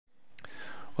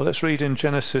Well, let's read in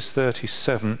Genesis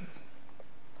 37.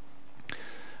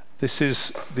 This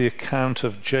is the account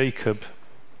of Jacob.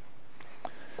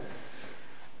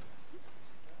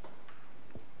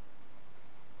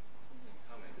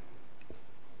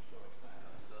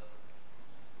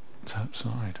 It's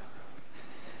outside.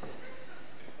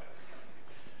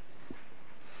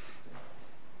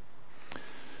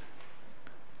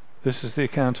 This is the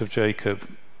account of Jacob.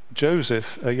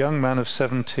 Joseph, a young man of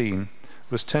 17,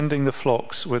 was tending the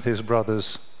flocks with his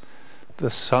brothers, the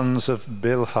sons of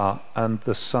Bilhah and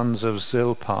the sons of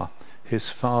Zilpah, his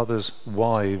father's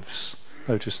wives.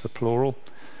 Notice the plural.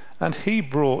 And he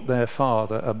brought their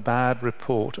father a bad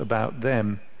report about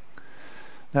them.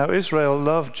 Now Israel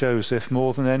loved Joseph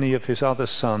more than any of his other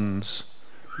sons.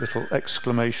 Little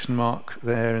exclamation mark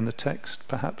there in the text,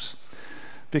 perhaps.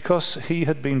 Because he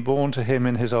had been born to him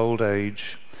in his old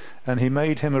age, and he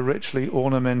made him a richly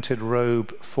ornamented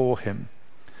robe for him.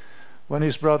 When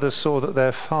his brothers saw that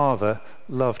their father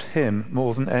loved him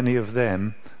more than any of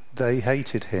them, they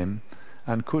hated him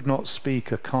and could not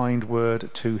speak a kind word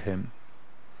to him.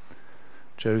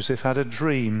 Joseph had a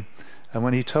dream, and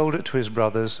when he told it to his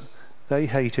brothers, they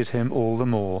hated him all the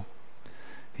more.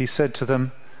 He said to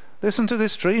them, "Listen to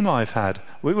this dream I've had.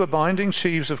 We were binding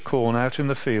sheaves of corn out in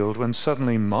the field when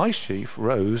suddenly my sheaf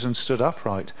rose and stood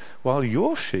upright, while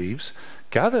your sheaves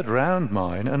gathered round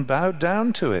mine and bowed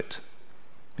down to it."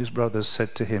 His brothers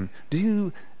said to him, "Do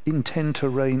you intend to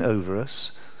reign over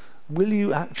us? Will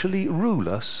you actually rule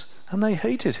us?" And they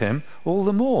hated him all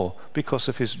the more because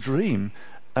of his dream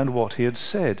and what he had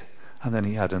said. And then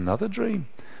he had another dream,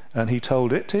 and he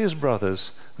told it to his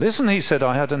brothers. "Listen," he said,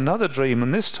 "I had another dream,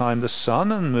 and this time the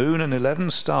sun and moon and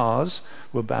 11 stars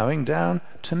were bowing down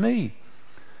to me."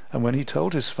 And when he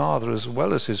told his father as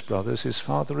well as his brothers, his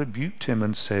father rebuked him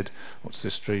and said, "What's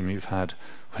this dream you've had?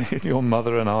 Your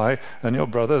mother and I and your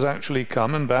brothers actually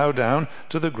come and bow down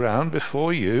to the ground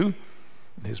before you?"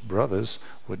 And his brothers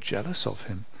were jealous of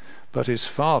him, but his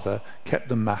father kept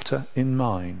the matter in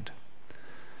mind.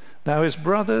 Now his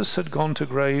brothers had gone to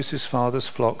graze his father's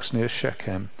flocks near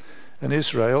Shechem, and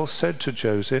Israel said to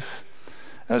Joseph,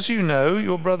 "As you know,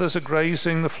 your brothers are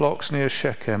grazing the flocks near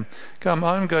Shechem. Come,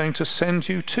 I'm going to send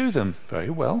you to them." "Very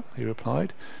well," he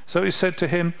replied. So he said to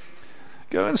him,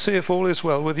 "Go and see if all is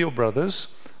well with your brothers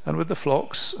and with the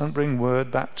flocks, and bring word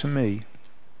back to me."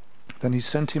 Then he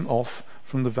sent him off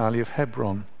from the valley of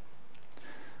Hebron.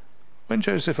 When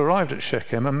Joseph arrived at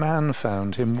Shechem, a man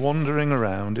found him wandering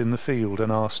around in the field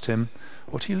and asked him,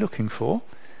 "What are you looking for?"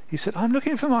 He said, "I'm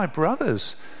looking for my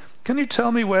brothers. Can you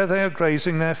tell me where they are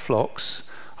grazing their flocks?"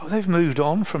 "Oh, they've moved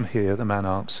on from here," the man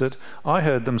answered. "I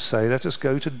heard them say, 'Let us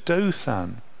go to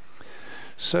Dothan.'"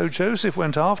 So Joseph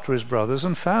went after his brothers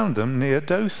and found them near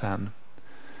Dothan.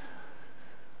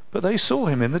 But they saw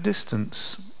him in the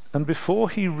distance, and before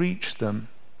he reached them,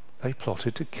 they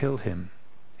plotted to kill him.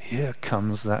 "Here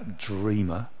comes that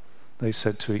dreamer," they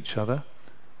said to each other.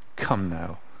 "Come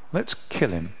now, let's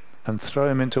kill him and throw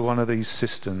him into one of these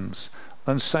cisterns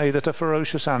and say that a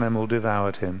ferocious animal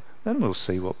devoured him. Then we'll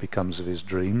see what becomes of his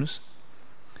dreams."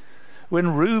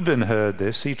 When Reuben heard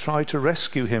this, he tried to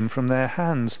rescue him from their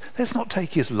hands. "Let's not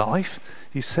take his life,"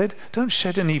 he said. "Don't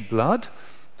shed any blood.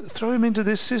 Throw him into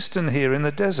this cistern here in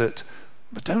the desert,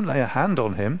 but don't lay a hand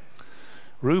on him."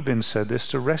 Reuben said this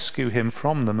to rescue him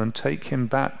from them and take him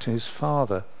back to his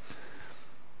father.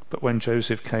 But when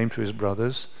Joseph came to his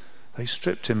brothers, they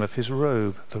stripped him of his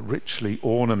robe, the richly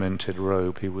ornamented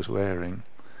robe he was wearing,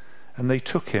 and they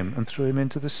took him and threw him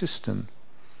into the cistern.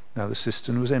 Now the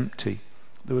cistern was empty.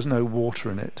 There was no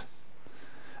water in it.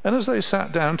 And as they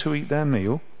sat down to eat their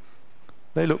meal,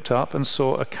 they looked up and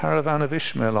saw a caravan of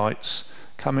Ishmaelites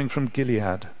coming from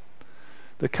Gilead.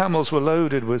 The camels were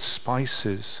loaded with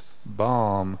spices,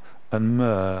 balm and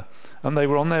myrrh, and they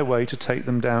were on their way to take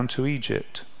them down to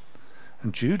Egypt.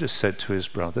 And Judah said to his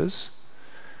brothers,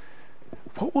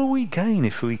 "What will we gain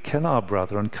if we kill our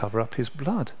brother and cover up his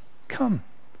blood? Come,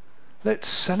 let's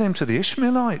sell him to the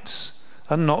Ishmaelites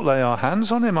and not lay our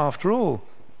hands on him after all.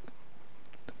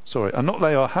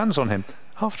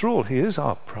 After all, he is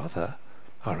our brother,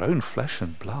 our own flesh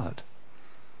and blood."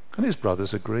 And his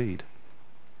brothers agreed.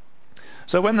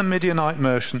 So when the Midianite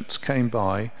merchants came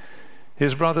by,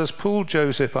 his brothers pulled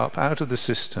Joseph up out of the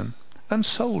cistern and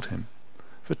sold him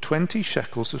for 20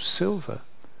 shekels of silver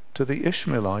to the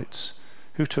Ishmaelites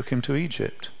who took him to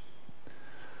Egypt.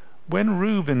 When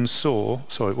Reuben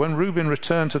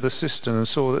returned to the cistern and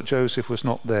saw that Joseph was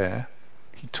not there,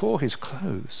 he tore his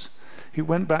clothes. He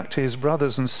went back to his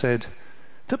brothers and said,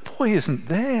 "The boy isn't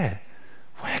there.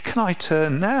 Where can I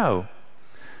turn now?"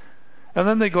 And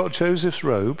then they got Joseph's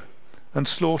robe and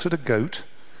slaughtered a goat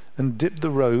and dipped the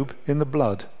robe in the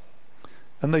blood.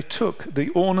 And they took the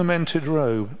ornamented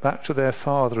robe back to their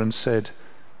father and said,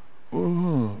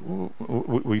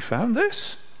 we found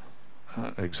this.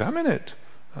 Examine it.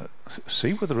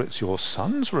 See whether it's your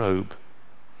son's robe.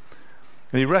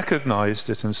 And he recognized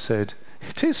it and said,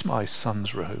 it is my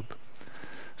son's robe.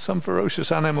 Some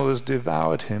ferocious animal has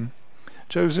devoured him.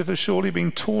 Joseph has surely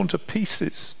been torn to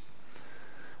pieces.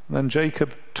 Then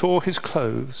Jacob tore his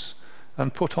clothes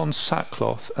and put on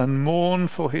sackcloth and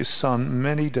mourned for his son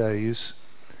many days.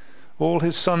 All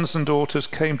his sons and daughters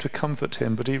came to comfort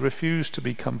him, but he refused to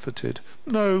be comforted.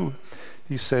 No,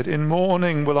 he said, in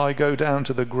mourning will I go down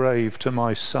to the grave to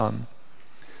my son.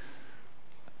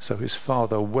 So his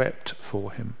father wept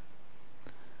for him.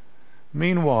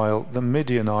 Meanwhile, the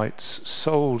Midianites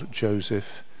sold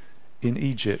Joseph in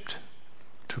Egypt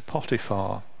to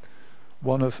Potiphar,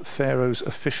 one of Pharaoh's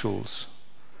officials,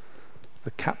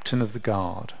 the captain of the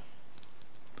guard.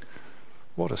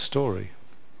 What a story.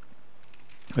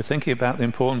 We're thinking about the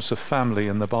importance of family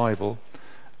in the Bible,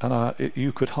 and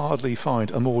you could hardly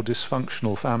find a more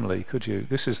dysfunctional family, could you?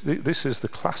 This is the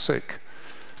classic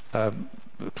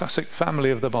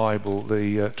family of the Bible,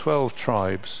 the 12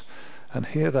 tribes, and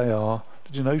here they are.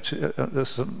 Did you notice? There's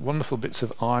some wonderful bits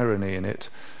of irony in it.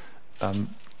 I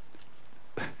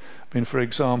mean, for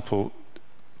example,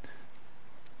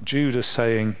 Judah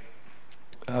saying,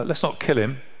 let's not kill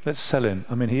him, let's sell him.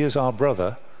 I mean, he is our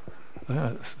brother.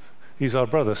 He's our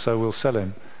brother, so we'll sell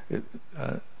him.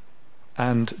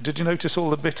 And did you notice all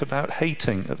the bit about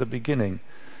hating at the beginning?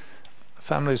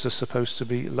 Families are supposed to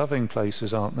be loving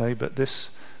places, aren't they? But this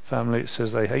family, it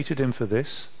says they hated him for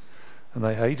this, and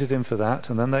they hated him for that,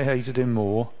 and then they hated him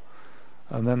more,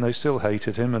 and then they still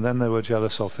hated him, and then they were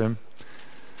jealous of him.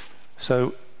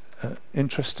 So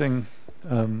interesting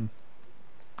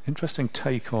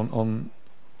take on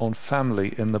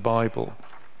family in the Bible.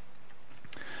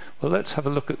 Well, let's have a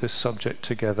look at this subject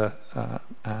together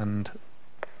and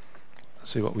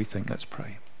see what we think. Let's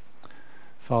pray.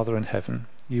 Father in heaven,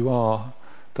 you are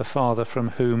the Father from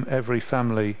whom every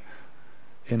family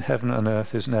in heaven and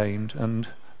earth is named, and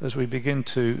as we begin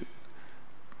to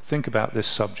think about this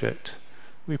subject,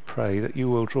 we pray that you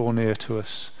will draw near to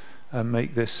us and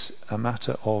make this a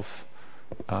matter of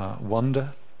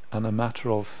wonder and a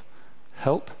matter of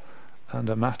help and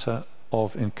a matter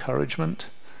of encouragement,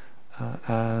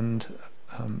 and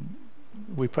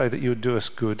we pray that you would do us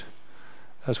good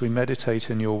as we meditate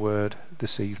in your word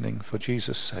this evening, for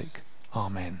Jesus' sake.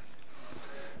 Amen.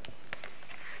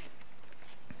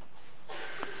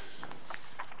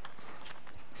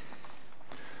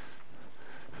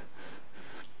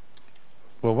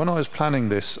 Well, when I was planning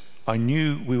this, I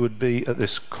knew we would be at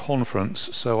this conference,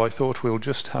 so I thought we'll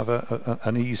just have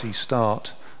an easy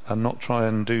start and not try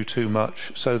and do too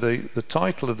much. So the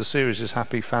title of the series is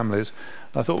Happy Families.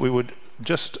 I thought we would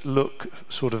just look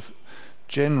sort of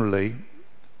generally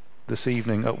this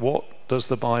evening at what does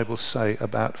the Bible say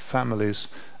about families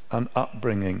and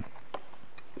upbringing.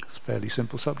 It's a fairly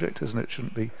simple subject, isn't it?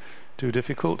 Shouldn't be too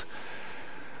difficult.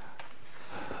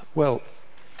 Well,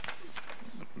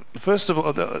 first of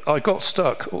all, I got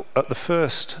stuck at the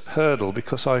first hurdle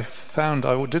because I found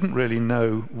I didn't really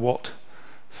know what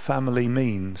family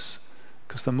means.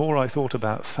 Because the more I thought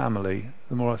about family,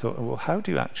 the more I thought, well, how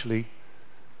do you actually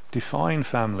define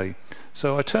family?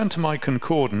 So I turned to my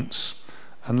concordance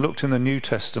and looked in the New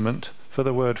Testament for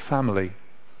the word family.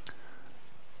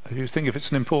 If you think if it's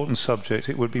an important subject,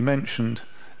 it would be mentioned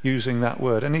using that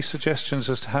word. Any suggestions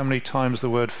as to how many times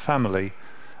the word family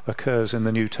occurs in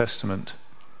the New Testament?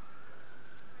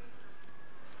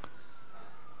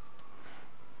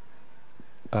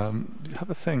 Have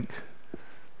a think.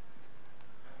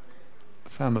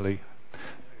 Family.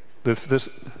 There's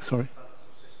sorry.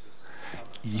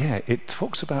 Yeah, it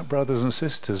talks about brothers and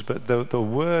sisters, but the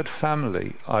word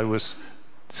family, the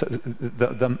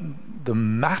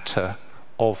matter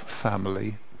of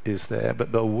family is there,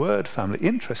 but the word family,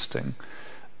 interesting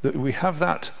that we have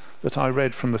that I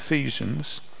read from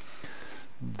Ephesians,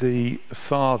 the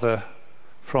Father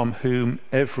from whom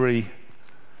every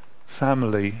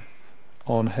family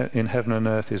in heaven and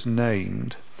earth is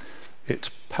named. It's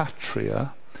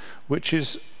patria, which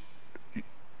is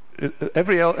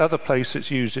every other place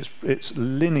it's used, it's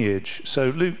lineage. So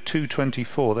Luke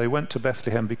 2:24, they went to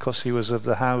Bethlehem because he was of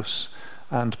the house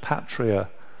and patria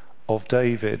of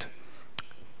David.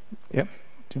 Yep,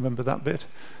 do you remember that bit?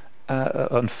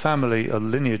 And family, a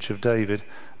lineage of David.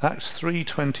 Acts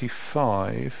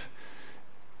 3:25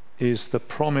 is the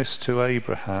promise to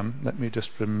Abraham. Let me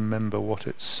just remember what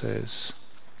it says.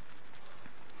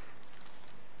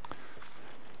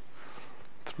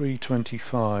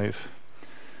 3:25.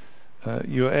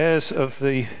 You are heirs of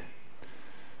the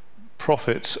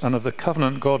prophets and of the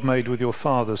covenant God made with your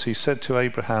fathers. He said to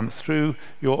Abraham, through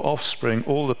your offspring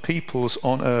all the peoples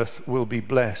on earth will be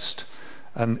blessed.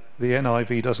 And the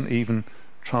NIV doesn't even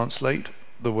translate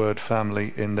the word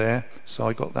family in there, so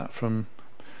I got that from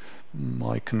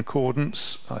my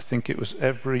concordance. I think it was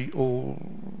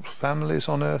all families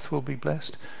on earth will be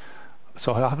blessed.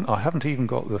 So I haven't even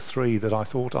got the three that I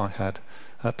thought I had.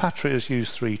 Patria is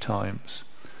used 3 times,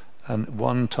 and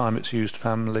one time it's used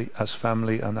family,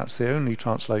 and that's the only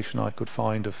translation I could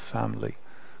find of family.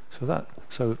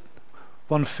 So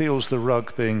one feels the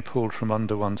rug being pulled from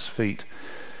under one's feet.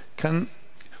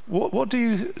 What do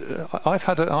you? I've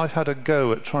had a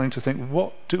go at trying to think,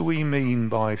 what do we mean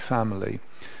by family?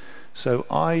 So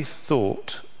I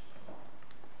thought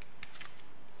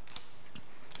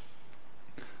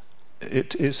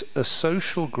it is a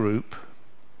social group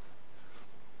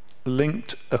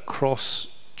linked across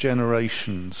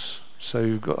generations.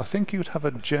 So I think you'd have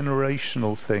a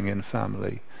generational thing in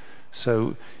family.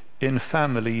 So in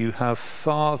family you have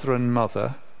father and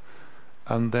mother,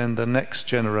 and then the next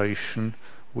generation,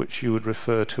 which you would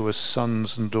refer to as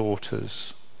sons and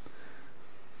daughters.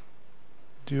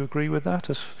 Do you agree with that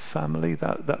as family?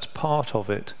 That's part of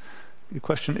it. The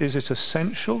question, is it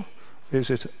essential? Is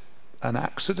it an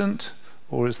accident?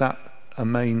 Or is that a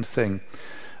main thing?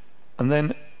 And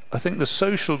then I think the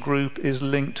social group is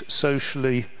linked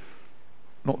socially,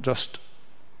 not just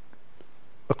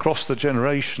across the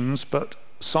generations, but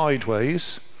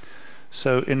sideways.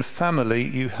 So in family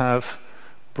you have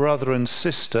brother and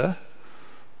sister,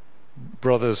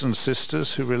 brothers and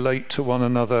sisters who relate to one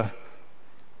another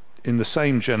in the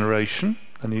same generation,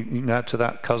 and you can add to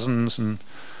that cousins and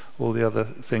all the other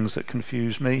things that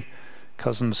confuse me,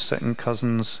 cousins, second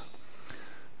cousins,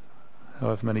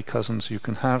 however many cousins you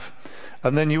can have.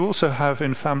 And then you also have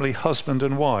in family husband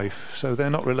and wife, so they're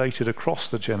not related across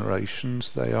the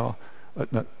generations, they are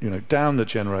down the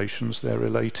generations, they're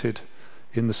related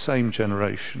in the same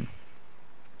generation.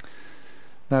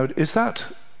 Now, does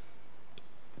that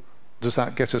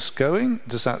get us going?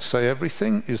 Does that say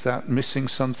everything? Is that missing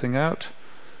something out?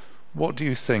 What do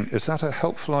you think? Is that a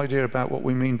helpful idea about what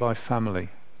we mean by family?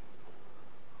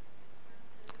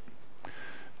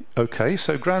 Okay,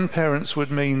 so grandparents would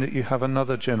mean that you have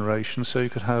another generation, so you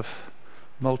could have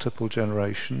multiple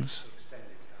generations.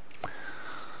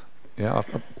 Yeah, I'll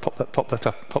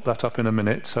pop that up in a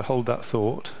minute, so hold that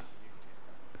thought.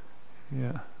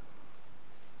 Yeah.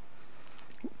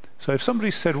 So if somebody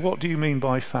said, what do you mean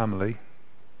by family?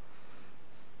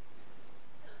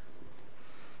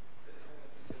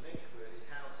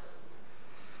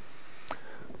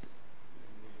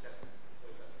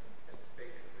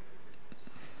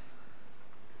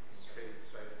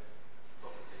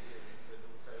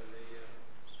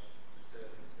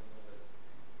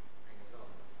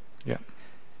 Yeah.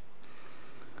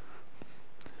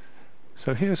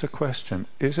 So here's a question.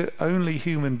 Is it only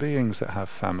human beings that have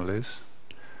families?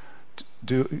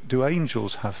 Do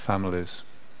angels have families?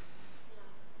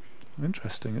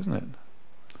 Interesting, isn't it?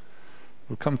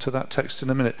 We'll come to that text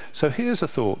in a minute. So here's a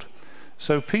thought.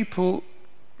 So people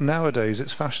nowadays,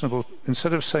 it's fashionable,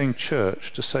 instead of saying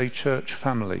church, to say church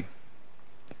family.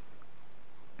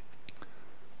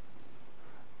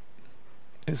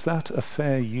 Is that a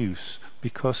fair use?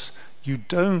 Because you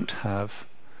don't have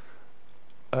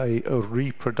a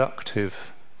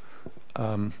reproductive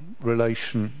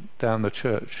relation down the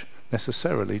church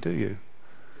necessarily, do you?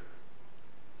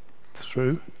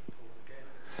 Through?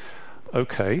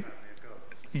 Okay.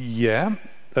 Yeah.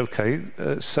 Okay.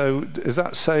 So is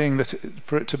that saying that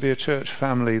for it to be a church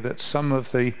family, that some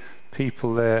of the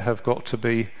people there have got to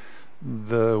be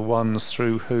the ones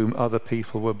through whom other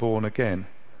people were born again?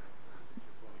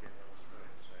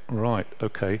 Right.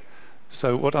 Okay.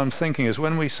 So what I'm thinking is,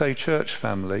 when we say church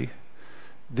family,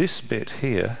 this bit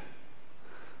here,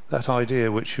 that idea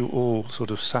which you all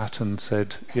sort of sat and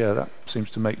said, yeah, that seems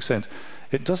to make sense,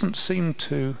 it doesn't seem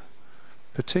to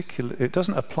it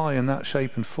doesn't apply in that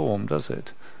shape and form, does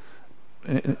it?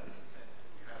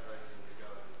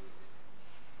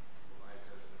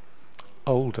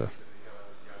 Older.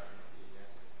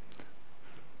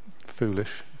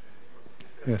 Foolish.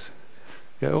 Yes.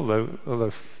 Yeah,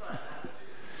 although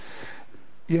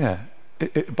yeah,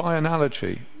 by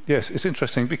analogy, yes, it's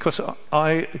interesting, because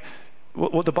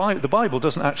the Bible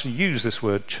doesn't actually use this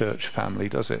word church family,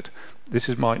 does it? This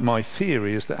is my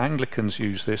theory, is that Anglicans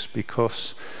use this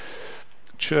because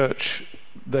church,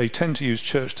 they tend to use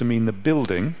church to mean the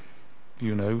building,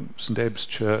 St Ebbe's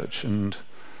Church and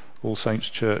All Saints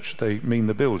Church, they mean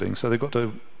the building, so they've got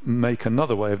to make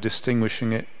another way of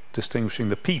distinguishing it distinguishing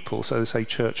the people, so they say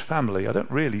church family. I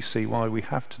don't really see why we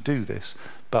have to do this,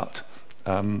 but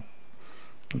the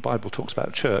Bible talks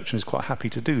about church and is quite happy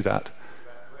to do that.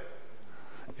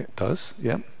 It does,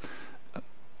 yeah.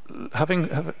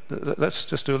 Let's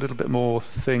just do a little bit more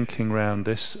thinking around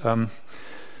this.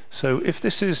 So if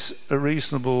this is a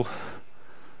reasonable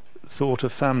thought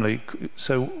of family,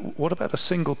 so what about a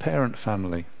single parent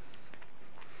family?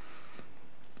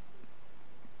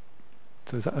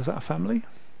 So is that a family?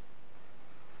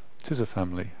 It is a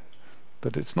family,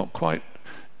 but it's not quite.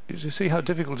 You see how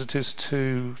difficult it is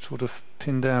to sort of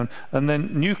pin down. And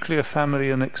then nuclear family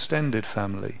and extended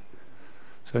family.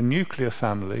 So nuclear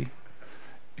family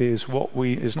is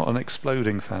is not an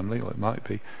exploding family, or it might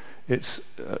be. It's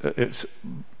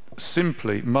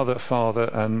simply mother, father,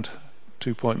 and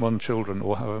 2.1 children,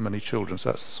 or however many children. So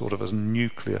that's sort of a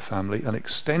nuclear family. An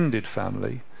extended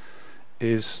family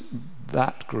is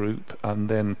that group, and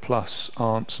then plus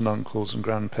aunts and uncles and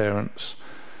grandparents.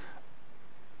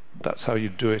 That's how you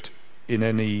do it in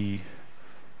any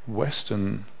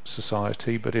Western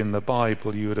society, but in the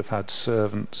Bible you would have had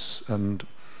servants and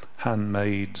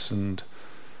handmaids, and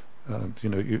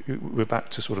we're back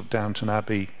to sort of Downton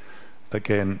Abbey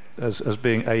again as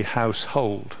being a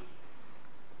household.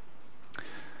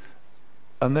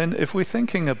 And then if we're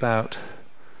thinking about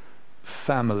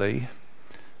family,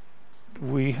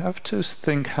 we have to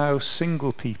think how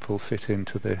single people fit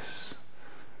into this.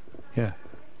 Yeah.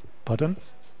 Pardon?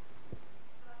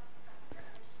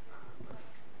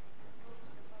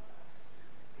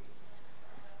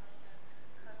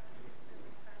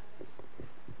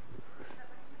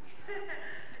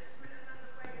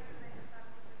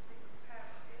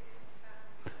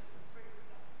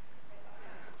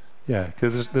 Yeah,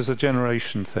 because there's a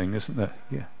generation thing, isn't there?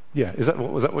 Yeah, yeah.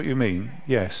 Was that what you mean?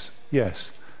 Yes,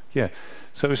 yes, yeah.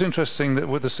 So it's interesting that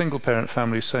with a single parent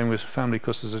family, same with family,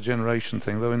 because there's a generation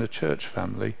thing. Though in a church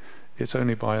family, it's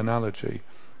only by analogy.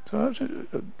 So,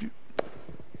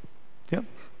 yeah.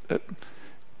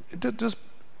 Do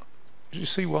you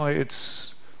see why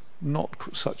it's not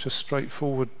such a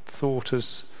straightforward thought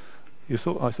as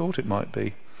I thought it might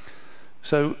be?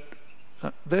 So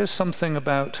there's something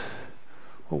about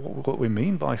what we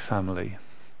mean by family.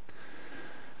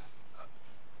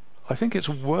 I think it's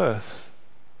worth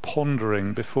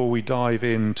pondering before we dive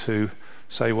into,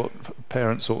 say, what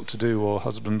parents ought to do, or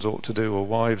husbands ought to do, or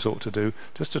wives ought to do,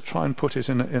 just to try and put it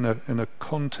in a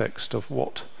context of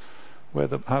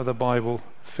how the Bible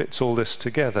fits all this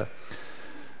together.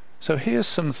 So here's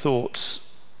some thoughts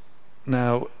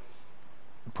now,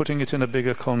 putting it in a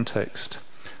bigger context.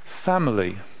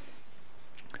 Family.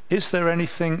 Is there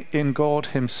anything in God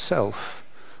himself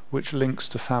which links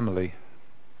to family?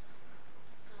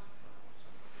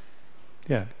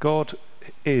 Yeah, God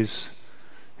is.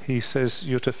 He says,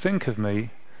 you're to think of me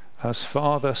as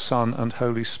Father, Son, and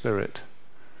Holy Spirit.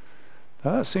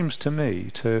 Now that seems to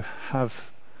me to have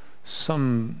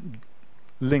some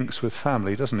links with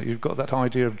family, doesn't it? You've got that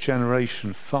idea of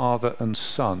generation, father and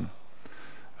son,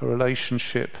 a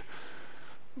relationship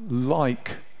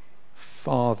like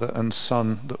father and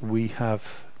son that we have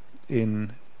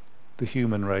in the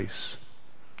human race.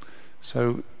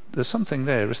 So there's something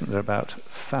there, isn't there, about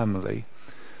family?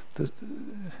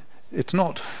 It's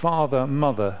not father,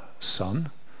 mother,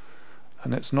 son,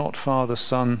 and it's not father,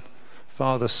 son,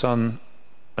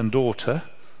 and daughter.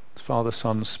 It's father,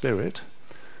 son, spirit.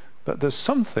 But there's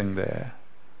something there.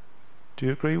 Do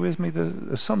you agree with me?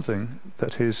 There's something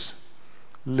that is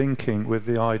linking with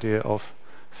the idea of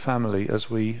family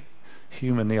as we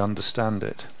humanly understand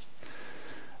it.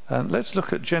 And let's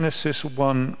look at Genesis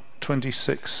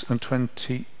 1:26 and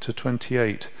 20 to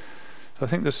 28. I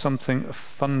think there's something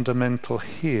fundamental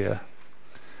here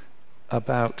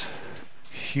about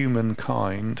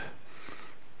humankind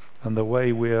and the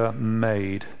way we are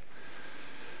made.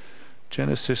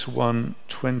 Genesis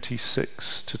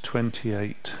 1:26 to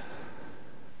 28.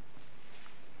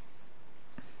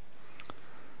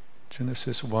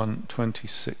 Genesis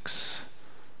 1:26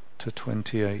 to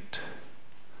 28.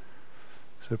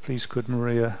 So please could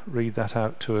Maria read that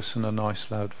out to us in a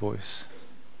nice loud voice.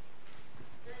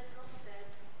 Then God said,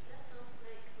 let us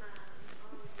make man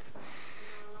in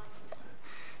our likeness,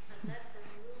 and let them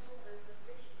rule over the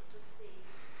fish of the sea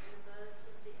and the birds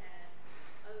of the air,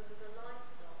 over the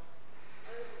livestock,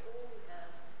 over all the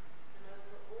earth, and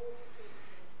over all the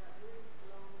creatures that move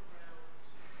along the ground.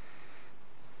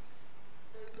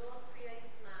 So God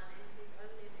created man in his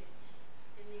own image.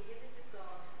 In the image of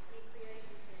God he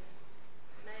created him.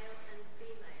 Male and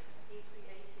female he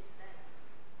created them.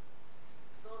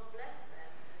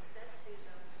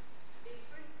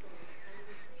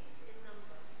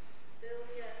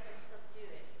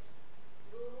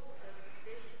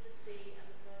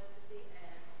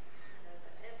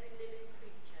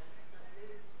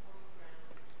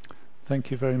 Thank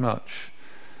you very much.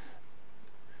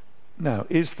 Now,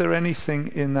 is there anything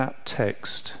in that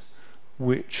text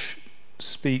which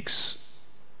speaks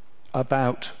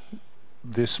about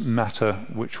this matter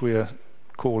which we are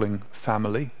calling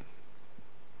family?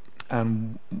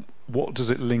 And what does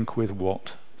it link with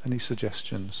what? Any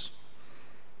suggestions?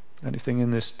 Anything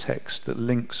in this text that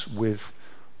links with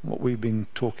what we've been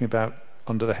talking about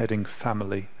under the heading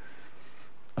family?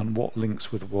 And what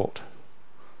links with what?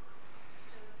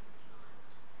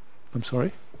 I'm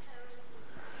sorry?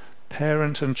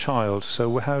 Parent and child.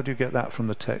 So how do you get that from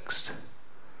the text?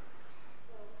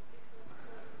 Well, because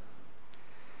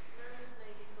man is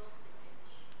made in God's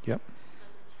image, Yep. and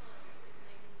the child is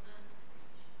made in man's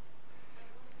image.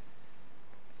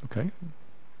 Is that right? Okay.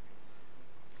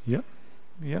 Yep.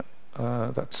 Yep.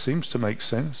 That seems to make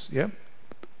sense. Yep.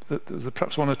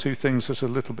 Perhaps one or two things that are a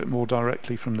little bit more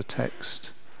directly from the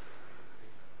text.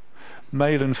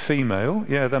 Male and female.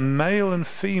 Yeah, the male and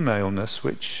femaleness,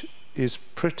 which is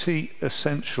pretty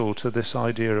essential to this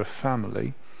idea of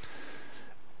family,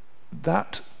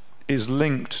 that is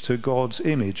linked to God's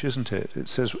image, isn't it? It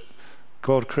says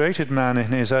God created man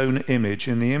in his own image.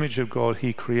 In the image of God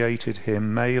he created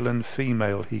him, male and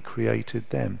female he created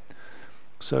them.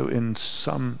 So in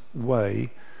some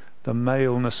way the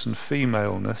maleness and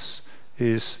femaleness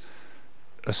is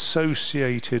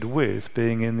associated with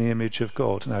being in the image of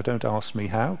God. Now don't ask me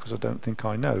how, because I don't think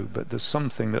I know, but there's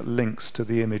something that links to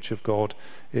the image of God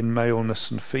in maleness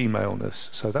and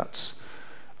femaleness. So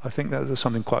I think that there's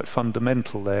something quite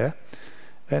fundamental there.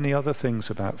 Any other things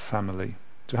about family?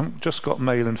 So we haven't just got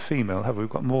male and female, have we?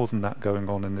 We've got more than that going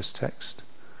on in this text.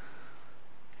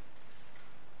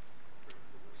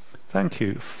 Thank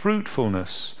you.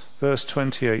 Fruitfulness. Verse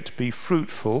 28, be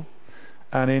fruitful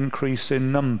and increase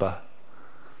in number.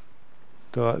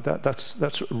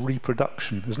 That's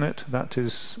reproduction, isn't it? That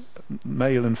is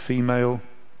male and female,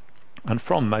 and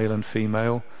from male and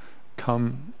female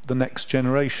come the next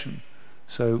generation.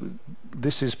 So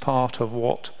this is part of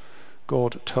what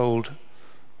God told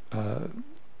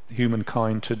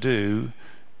humankind to do,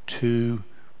 to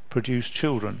produce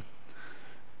children.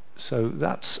 So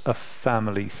that's a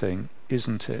family thing,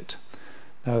 isn't it?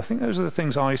 Now I think those are the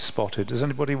things I spotted. Does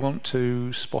anybody want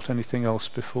to spot anything else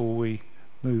before we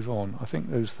move on? I think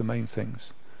those are the main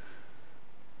things.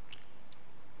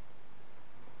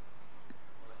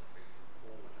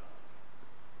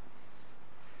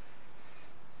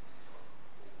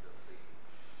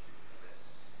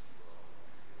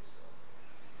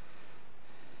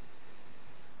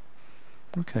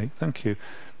 Okay, thank you.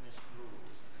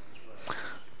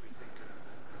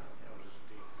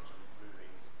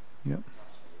 Yep.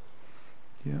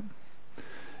 Yep.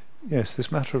 Yes,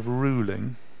 this matter of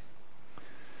ruling.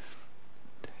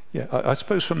 Yeah, I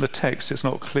suppose from the text it's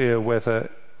not clear whether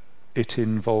it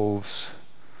involves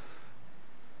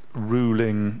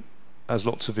ruling as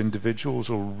lots of individuals,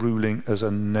 or ruling as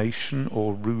a nation,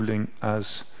 or ruling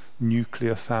as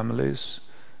nuclear families.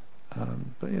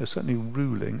 But yeah, certainly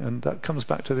ruling, and that comes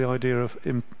back to the idea of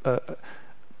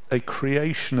a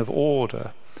creation of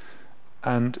order.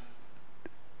 And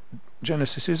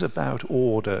Genesis is about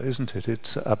order, isn't it?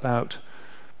 It's about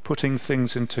putting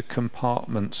things into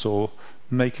compartments, or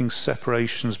making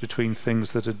separations between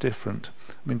things that are different.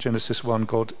 I mean, Genesis 1,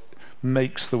 God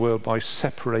makes the world by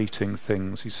separating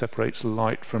things. He separates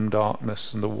light from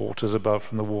darkness, and the waters above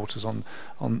from the waters on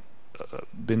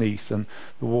beneath, and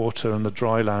the water and the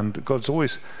dry land. God's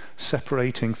always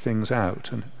separating things out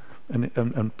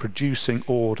and producing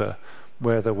order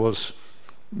where there was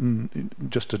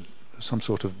just some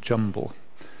sort of jumble.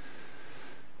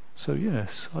 So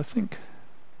yes, I think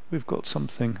we've got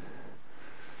something.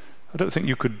 I don't think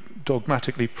you could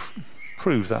dogmatically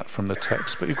prove that from the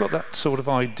text, but you've got that sort of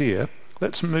idea.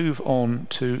 Let's move on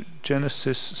to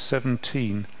Genesis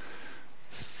 17,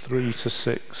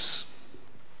 3-6.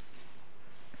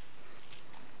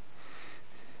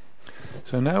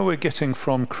 So now we're getting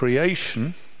from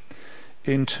creation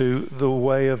into the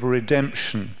way of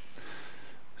redemption.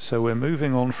 So we're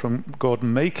moving on from God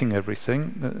making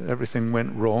everything. Everything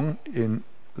went wrong in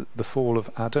the fall of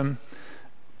Adam,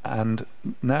 and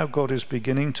now God is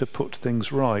beginning to put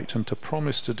things right and to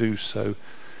promise to do so.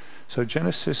 So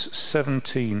Genesis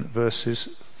 17 verses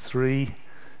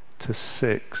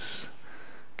 3-6.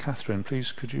 Catherine,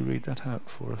 please could you read that out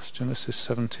for us? Genesis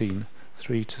 17,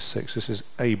 3-6. This is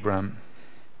Abram.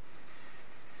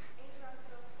 Abraham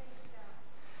fell face down.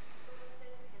 The Lord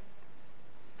said to him,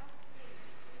 as for me,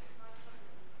 this is my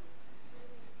covenant with you. You will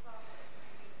be the father of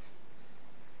many nations.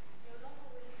 No longer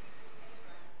will you be called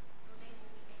Abraham, your name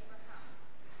will be Abraham,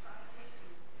 for I have made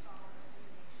you the father of many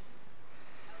nations.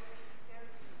 I will make you very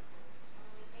fruitful, and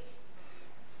will make nations of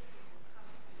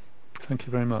Thank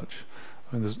you very much.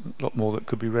 I mean, there's a lot more that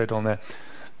could be read on there.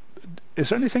 Is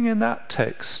there anything in that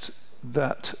text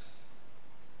that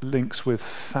links with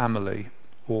family,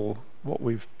 or what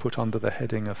we've put under the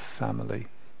heading of family?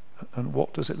 And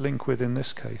what does it link with in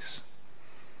this case?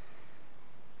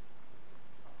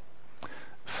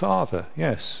 Father,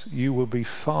 yes, you will be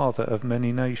father of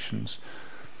many nations.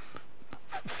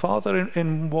 Father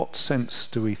in what sense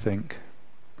do we think?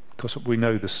 Because we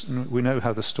know this, we know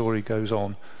how the story goes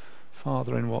on.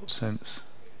 Father in what sense?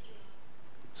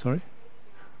 Sorry?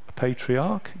 A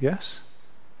patriarch, yes?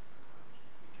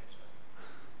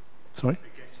 Sorry?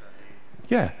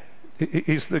 Yeah.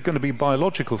 He's going to be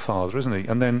biological father, isn't he?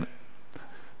 And then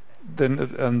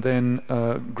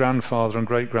grandfather and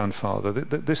great-grandfather.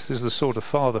 This is the sort of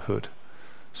fatherhood.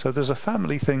 So there's a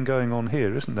family thing going on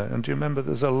here, isn't there? And do you remember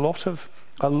there's a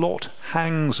lot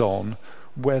hangs on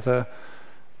whether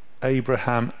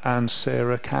Abraham and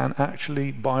Sarah can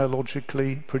actually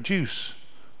biologically produce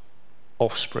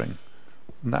offspring.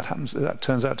 And that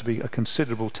turns out to be a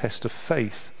considerable test of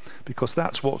faith, because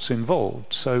that's what's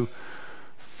involved. So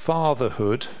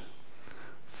fatherhood,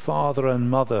 father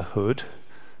and motherhood,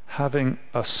 having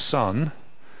a son,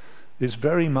 is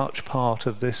very much part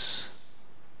of this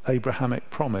Abrahamic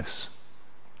promise.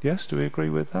 Yes, do we agree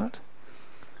with that?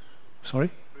 Sorry?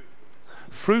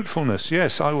 Fruitfulness,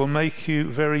 yes, I will make you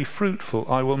very fruitful.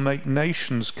 I will make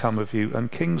nations come of you, and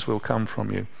kings will come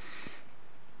from you.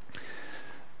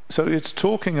 So it's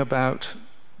talking about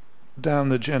down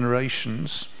the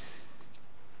generations.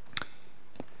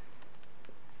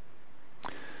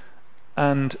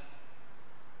 And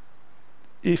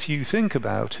if you think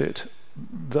about it,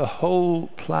 the whole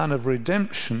plan of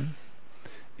redemption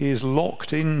is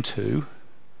locked into,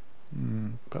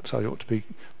 perhaps I ought to be,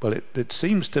 well, it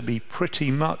seems to be pretty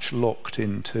much locked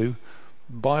into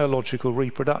biological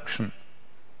reproduction.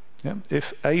 Yeah?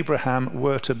 If Abraham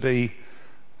were to be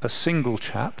a single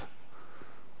chap,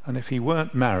 and if he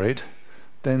weren't married,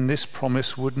 then this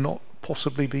promise would not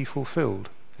possibly be fulfilled.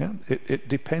 Yeah? It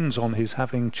depends on his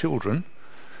having children,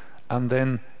 and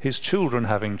then his children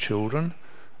having children,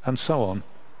 and so on.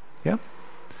 Yeah?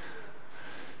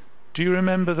 Do you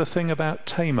remember the thing about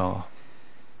Tamar?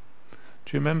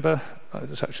 Do you remember?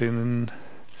 It's actually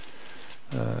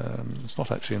it's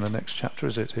not actually in the next chapter,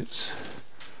 is it? It's,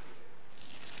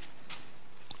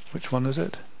 which one is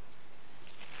it?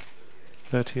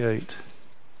 38.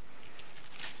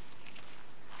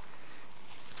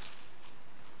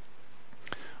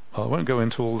 Well, I won't go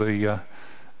into all the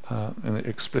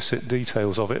explicit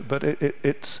details of it, but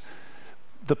it's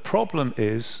the problem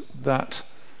is that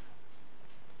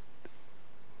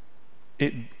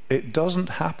it doesn't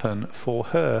happen for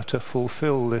her to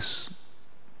fulfill this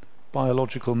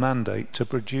biological mandate to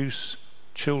produce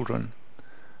children,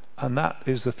 and that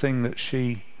is the thing that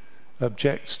she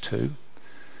objects to,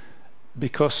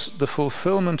 because the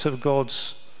fulfillment of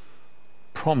God's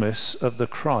promise of the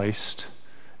Christ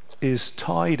is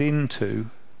tied into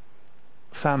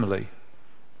family,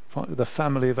 the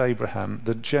family of Abraham,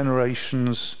 the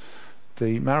generations,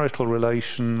 the marital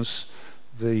relations,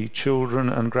 the children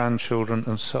and grandchildren,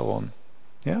 and so on.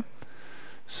 Yeah?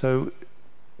 So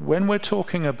when we're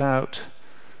talking about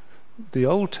the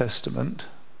Old Testament,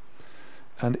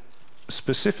 and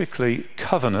specifically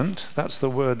covenant, that's the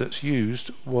word that's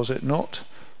used, was it not?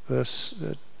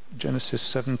 Genesis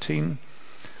 17,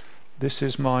 this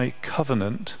is my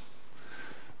covenant.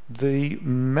 The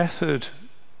method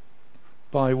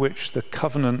by which the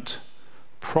covenant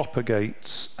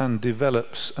propagates and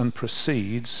develops and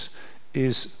proceeds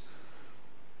is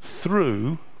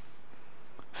through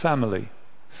family,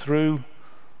 through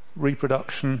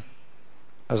reproduction,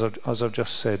 as I've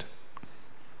just said.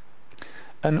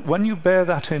 And when you bear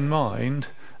that in mind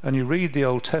and you read the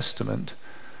Old Testament,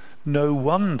 no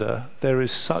wonder there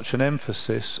is such an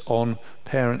emphasis on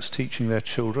parents teaching their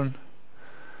children.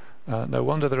 No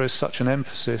wonder there is such an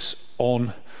emphasis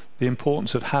on the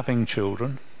importance of having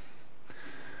children,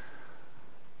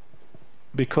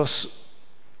 because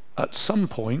at some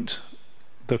point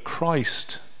the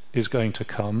Christ is going to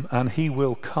come, and he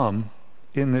will come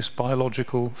in this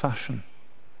biological fashion.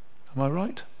 Am I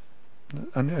right?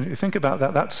 And you think about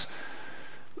that, that's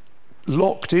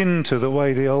locked into the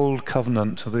way the old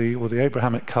covenant, or the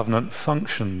Abrahamic covenant,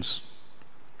 functions.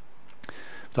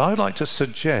 But I would like to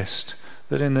suggest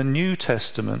that in the New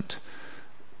Testament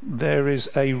there is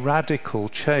a radical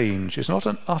change. It's not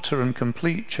an utter and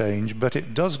complete change, but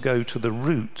it does go to the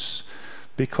roots,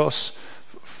 because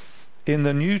in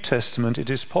the New Testament it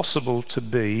is possible to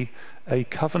be a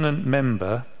covenant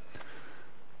member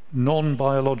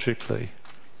non-biologically.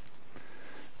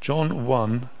 John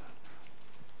 1:12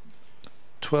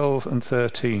 12 and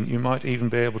 13, you might even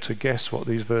be able to guess what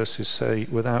these verses say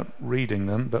without reading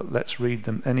them, but let's read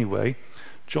them anyway.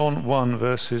 John 1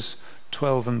 verses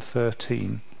 12 and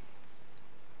 13.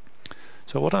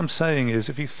 So what I'm saying is,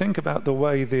 if you think about the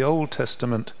way the Old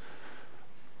Testament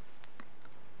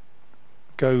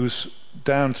goes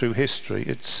down through history,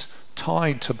 it's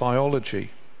tied to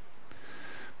biology.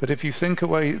 But if you think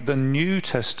away the New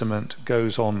Testament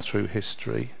goes on through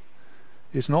history,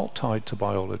 it's not tied to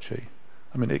biology.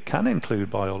 I mean, it can include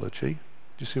biology, do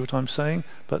you see what I'm saying?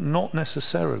 But not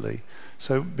necessarily.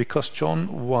 So because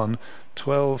John 1,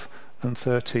 12 and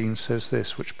 13 says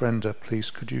this, which Brenda,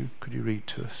 please, could you read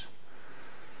to us?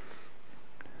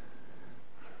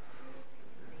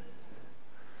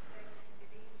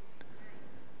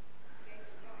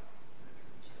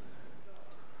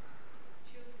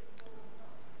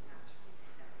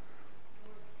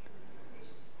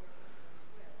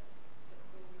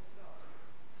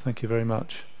 Thank you very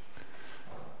much.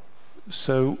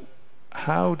 So,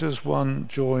 how does one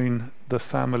join the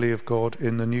family of God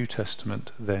in the New Testament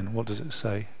then? What does it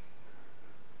say?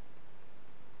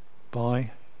 By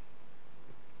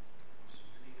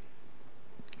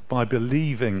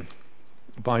believing,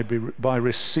 by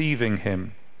receiving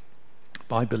him,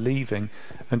 by believing.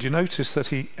 And you notice that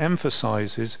he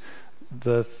emphasizes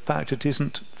the fact it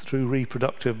isn't through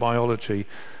reproductive biology.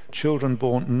 Children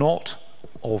born not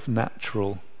of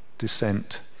natural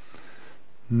descent,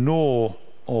 nor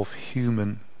of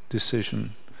human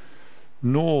decision,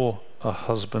 nor a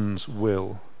husband's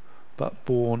will, but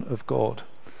born of God.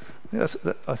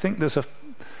 I think there's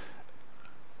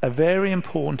a very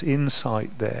important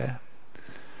insight there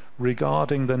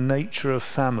regarding the nature of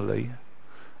family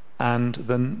and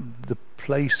the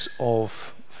place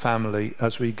of family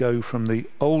as we go from the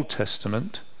Old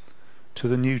Testament to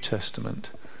the New Testament.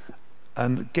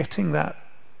 And getting that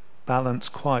balance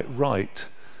quite right,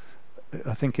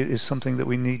 I think it is something that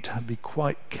we need to be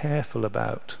quite careful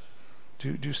about.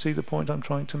 Do you see the point I'm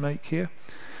trying to make here?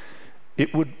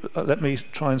 It would, let me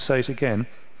try and say it again.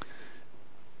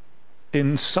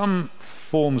 In some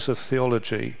forms of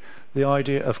theology, the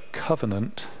idea of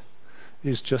covenant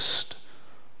is just,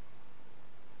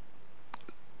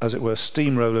 as it were,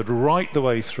 steamrolled right the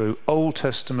way through Old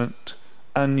Testament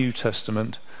and New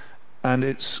Testament, and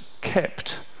it's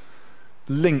kept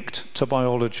linked to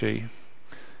biology.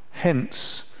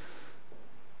 Hence,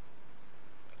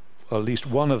 at least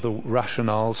one of the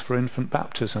rationales for infant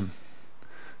baptism.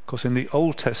 Because in the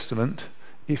Old Testament,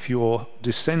 if you're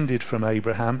descended from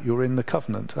Abraham, you're in the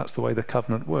covenant. That's the way the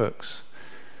covenant works.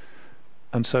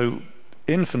 And so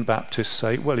infant Baptists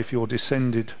say, well, if you're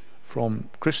descended from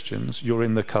Christians, you're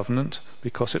in the covenant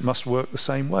because it must work the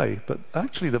same way. But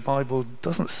actually the Bible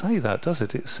doesn't say that, does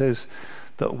it? It says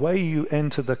that way you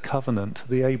enter the covenant,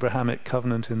 the Abrahamic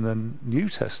covenant in the New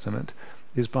Testament,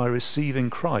 is by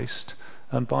receiving Christ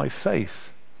and by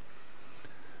faith.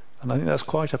 And I think that's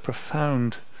quite a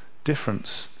profound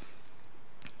difference.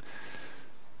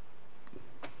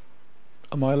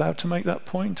 Am I allowed to make that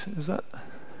point? Is that...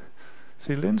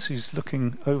 See, Lindsay's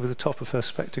looking over the top of her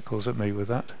spectacles at me with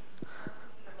that.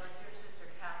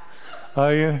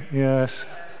 Are you? Yes.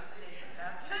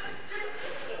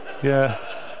 Yeah.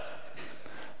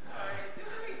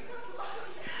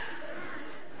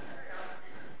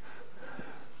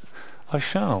 I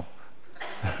shall.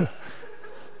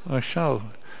 I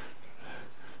shall.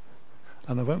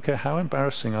 And I won't care how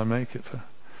embarrassing I make it for.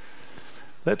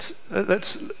 Let's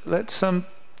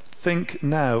think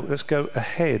now. Let's go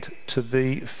ahead to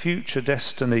the future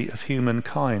destiny of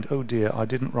humankind. Oh dear, I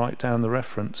didn't write down the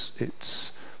reference.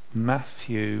 It's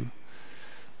Matthew.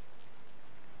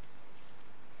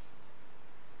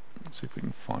 Let's see if we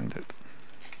can find it.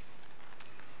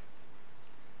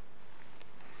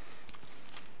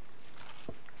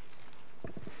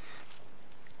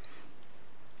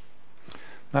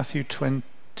 Matthew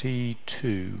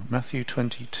 22. Matthew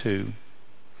 22.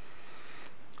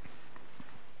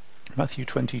 Matthew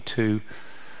 22,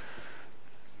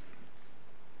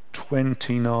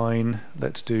 29.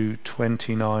 Let's do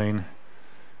 29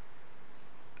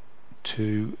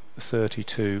 to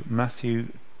 32. Matthew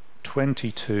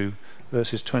 22,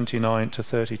 verses 29 to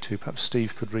 32. Perhaps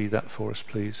Steve could read that for us,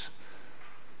 please.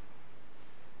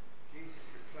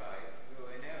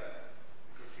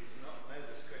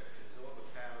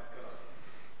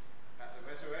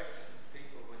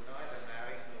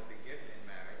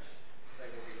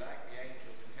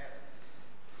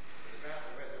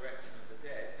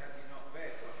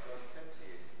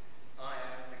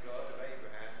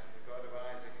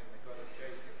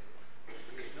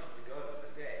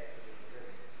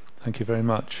 Thank you very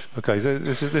much. Okay, so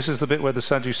this is the bit where the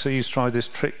Sadducees try this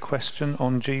trick question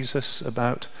on Jesus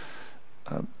about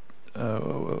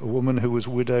a woman who was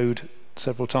widowed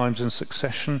several times in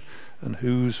succession, and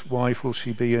whose wife will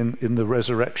she be in the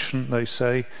resurrection, they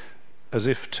say, as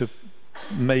if to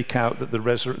make out that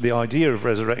the idea of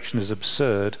resurrection is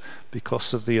absurd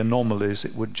because of the anomalies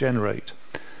it would generate.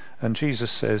 And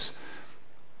Jesus says,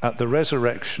 at the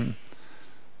resurrection,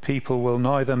 people will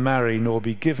neither marry nor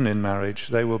be given in marriage.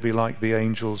 They will be like the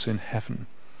angels in heaven.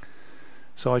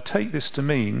 So I take this to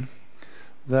mean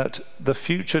that the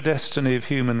future destiny of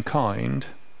humankind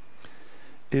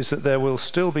is that there will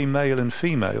still be male and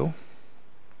female.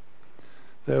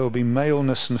 There will be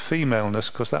maleness and femaleness,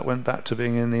 because that went back to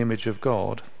being in the image of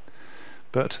God.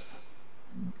 But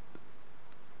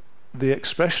the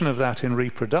expression of that in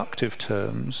reproductive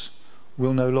terms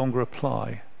will no longer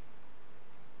apply.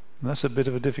 And that's a bit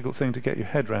of a difficult thing to get your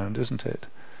head round, isn't it?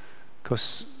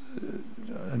 Because,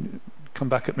 come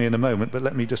back at me in a moment, but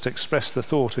let me just express the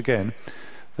thought again,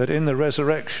 that in the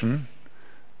resurrection,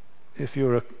 if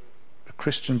you're a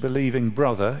Christian believing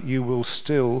brother, you will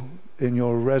still, in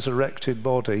your resurrected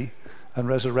body and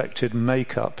resurrected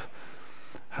makeup,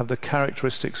 have the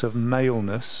characteristics of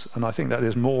maleness, and I think that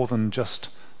is more than just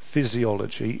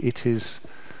physiology. It is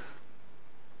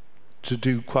to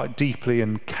do quite deeply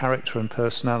in character and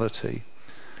personality.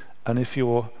 And if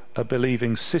you're a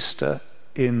believing sister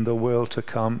in the world to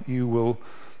come, you will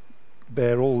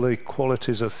bear all the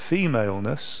qualities of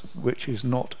femaleness, which is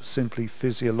not simply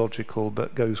physiological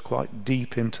but goes quite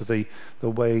deep into the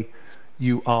way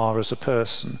you are as a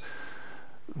person.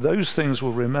 Those things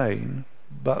will remain,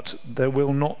 but there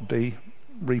will not be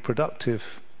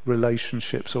reproductive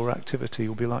relationships or activity.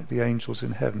 Will be like the angels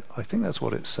in heaven. I think that's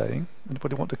what it's saying.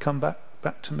 Anybody want to come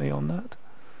back to me on that?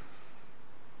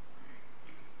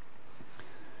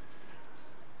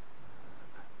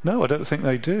 No, I don't think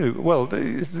they do. Well,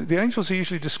 the angels are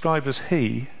usually described as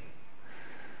he,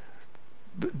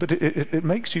 but it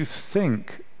makes you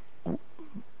think. Wait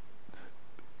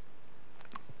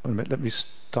a minute, let me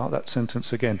start that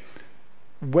sentence again.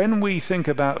 When we think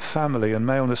about family and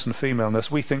maleness and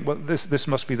femaleness, we think, well, this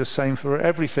must be the same for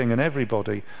everything and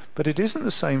everybody, but it isn't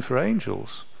the same for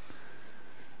angels.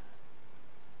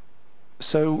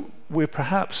 So we're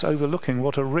perhaps overlooking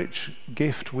what a rich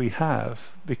gift we have,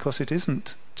 because it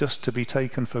isn't just to be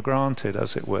taken for granted,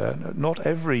 as it were. Not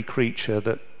every creature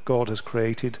that God has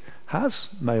created has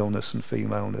maleness and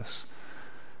femaleness.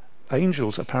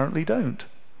 Angels apparently don't.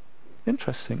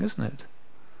 Interesting, isn't it?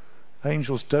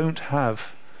 Angels don't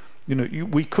have,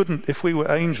 we couldn't, if we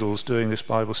were angels doing this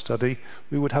Bible study,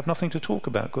 we would have nothing to talk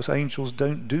about, because angels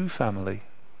don't do family,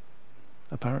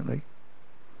 apparently.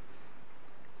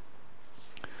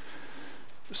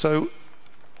 So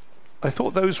I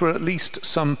thought those were at least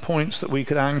some points that we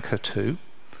could anchor to.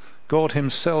 God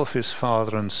himself is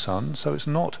Father and Son, so it's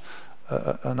not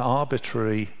an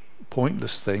arbitrary,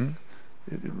 pointless thing.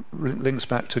 It links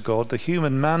back to God. The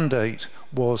human mandate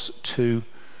was to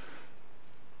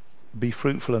be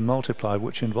fruitful and multiply,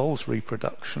 which involves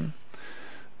reproduction.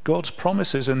 God's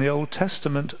promises in the Old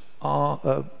Testament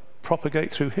are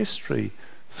propagate through history,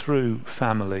 through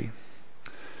family.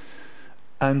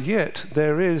 And yet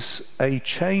there is a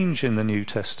change in the New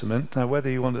Testament. Now, whether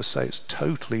you want to say it's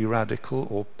totally radical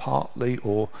or partly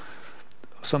or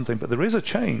something, but there is a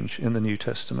change in the New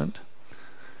Testament.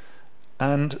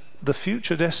 And the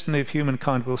future destiny of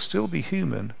humankind will still be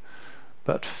human,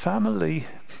 but family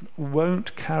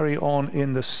won't carry on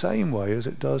in the same way as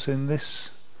it does in this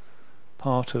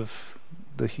part of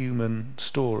the human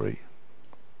story.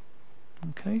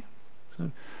 Okay? So,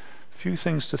 a few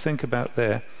things to think about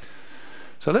there.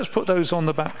 So let's put those on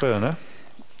the back burner.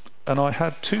 And I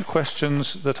had two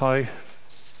questions that I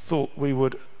thought we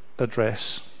would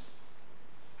address.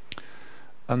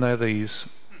 And they're these.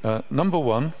 Number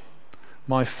one,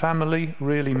 my family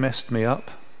really messed me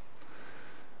up.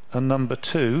 And number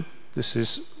two,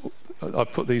 I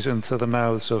put these into the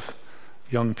mouths of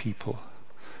young people.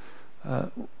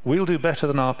 We'll do better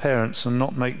than our parents and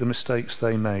not make the mistakes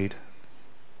they made.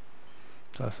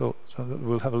 So I thought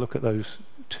we'll have a look at those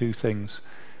two things.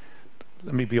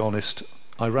 Let me be honest,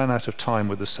 I ran out of time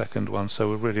with the second one, so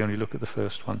we'll really only look at the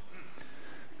first one.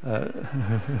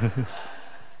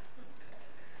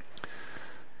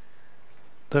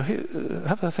 So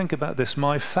have a think about this.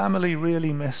 My family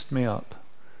really messed me up.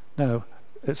 Now,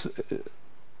 that's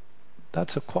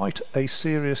quite a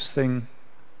serious thing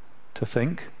to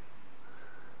think,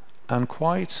 and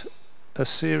quite a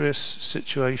serious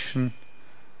situation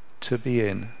to be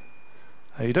in.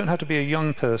 You don't have to be a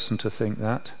young person to think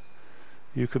that.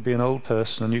 You could be an old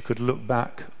person and you could look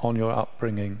back on your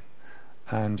upbringing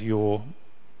and your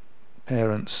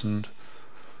parents and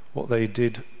what they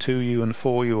did to you and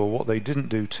for you, or what they didn't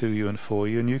do to you and for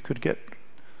you, and you could get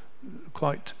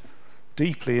quite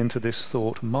deeply into this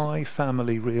thought, my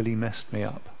family really messed me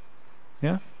up.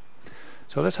 Yeah?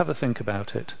 So let's have a think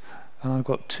about it. And I've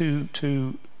got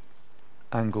two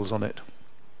angles on it.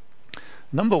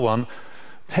 Number one,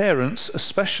 parents,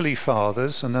 especially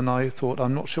fathers, and then I thought,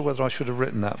 I'm not sure whether I should have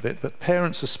written that bit, but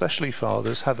parents, especially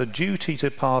fathers, have a duty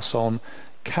to pass on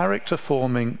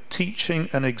character-forming teaching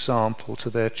and example to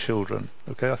their children.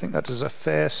 Okay, I think that is a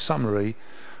fair summary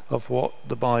of what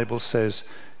the Bible says.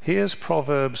 Here's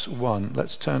Proverbs 1.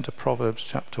 Let's turn to Proverbs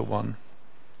chapter 1.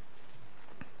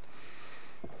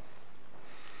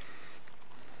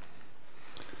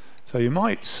 So you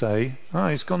might say,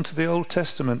 he's gone to the Old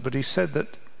Testament, but he said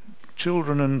that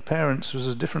children and parents was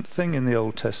a different thing in the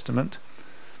Old Testament.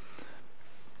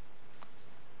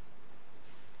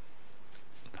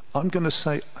 I'm going to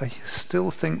say I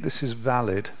still think this is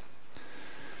valid.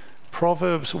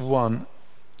 Proverbs 1,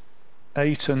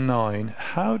 8 and 9.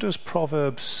 How does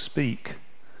Proverbs speak?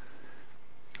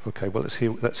 Okay, well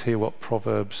let's hear what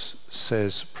Proverbs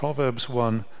says. Proverbs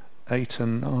 1, 8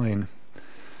 and 9.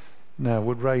 Now,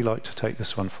 would Ray like to take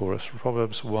this one for us?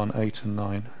 Proverbs 1, 8 and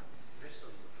 9. Listen,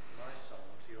 my son,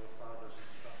 to your father's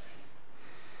instruction.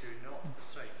 Do not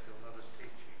forsake your mother's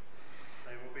teaching.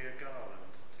 They will be a garland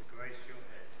to grace your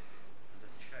head and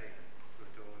a chain to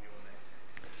adorn your neck.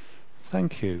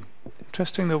 Thank you.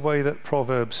 Interesting the way that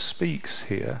Proverbs speaks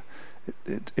here.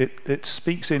 It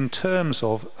speaks in terms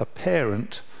of a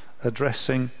parent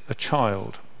addressing a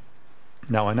child.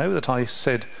 Now, I know that I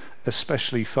said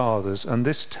especially fathers, and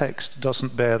this text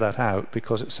doesn't bear that out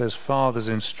because it says father's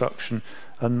instruction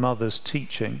and mother's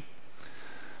teaching.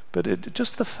 But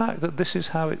just the fact that this is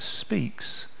how it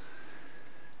speaks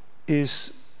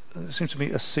seems to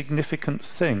me a significant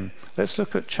thing. Let's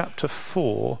look at chapter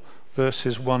 4,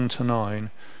 verses 1 to 9.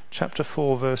 Chapter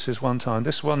 4, verses 1 to 9.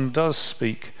 This one does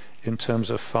speak in terms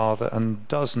of father and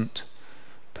doesn't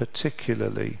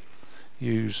particularly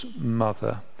use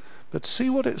mother. But see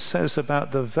what it says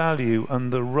about the value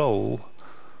and the role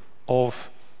of,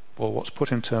 well, what's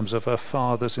put in terms of a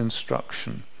father's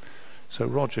instruction. So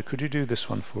Roger, could you do this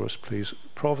one for us, please?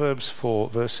 Proverbs 4,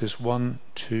 verses 1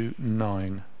 to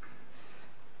 9.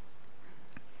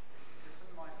 Listen,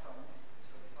 my sons,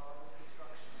 to a father's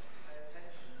instruction. Pay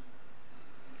attention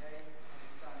and gain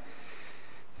understanding.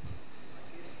 I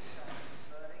give you statutes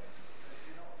learning, so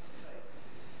do not forsake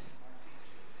my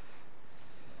teaching.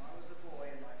 When I was a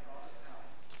boy in my father's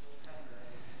house, still tender,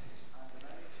 and an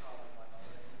only child of my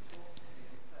mother, he taught me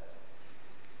and said,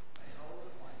 lay hold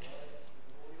of my words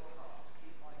with all your heart,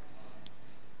 keep my commands,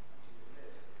 and you will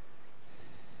live.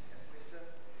 Get wisdom,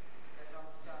 get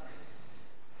understanding.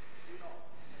 Do not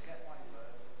forget my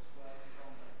words or swerve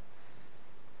from them.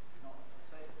 Do not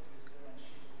forsake wisdom, and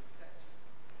she will protect you.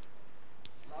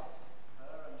 Love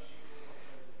her, and she will watch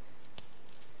over you.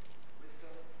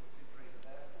 Wisdom is supreme,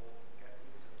 therefore get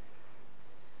wisdom.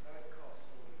 Though it costs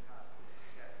all you have,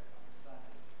 get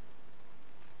understanding.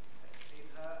 Esteem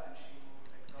her, and she will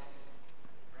exalt you.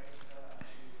 Praise her, and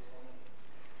she will honor you.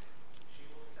 She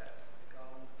will set a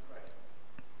garland of grace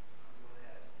on your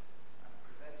head, and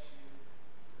present you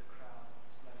with a crown of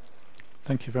splendor.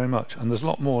 Thank you very much. And there's a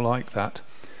lot more like that.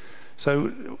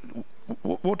 So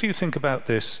what do you think about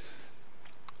this?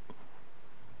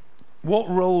 What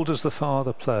role does the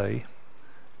father play,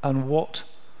 and what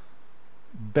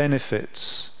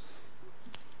benefits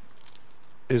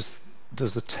does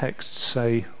the text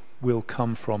say will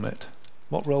come from it?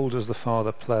 What role does the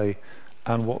father play,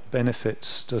 and what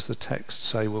benefits does the text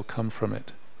say will come from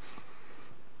it?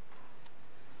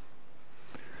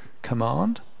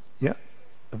 Command? Yeah.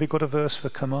 Have we got a verse for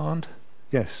command?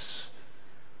 Yes.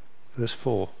 Verse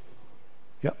 4.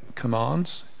 Yep,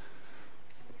 commands.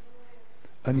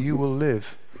 And you will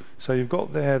live. So you've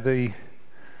got there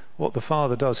what the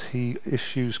father does, he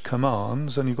issues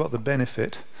commands, and you've got the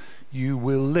benefit, you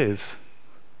will live.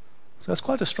 So that's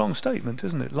quite a strong statement,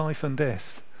 isn't it? Life and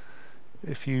death.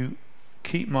 If you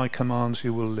keep my commands,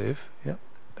 you will live. Yep.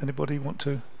 Anybody want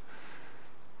to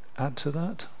add to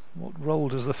that? What role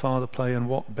does the father play, and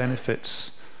what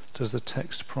benefits does the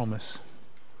text promise?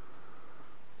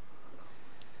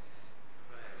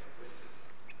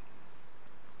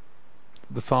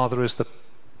 The father is the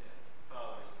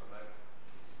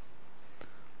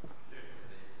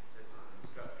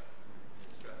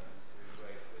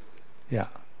yeah.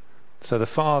 So the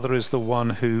father is the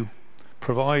one who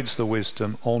provides the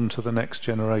wisdom on to the next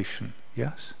generation.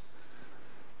 Yes?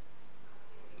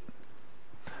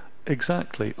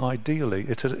 Exactly. Ideally.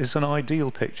 It's an ideal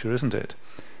picture, isn't it?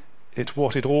 it's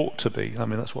what it ought to be. I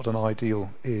mean, that's what an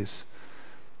ideal is.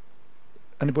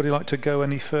 Anybody like to go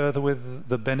any further with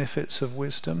the benefits of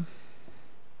wisdom?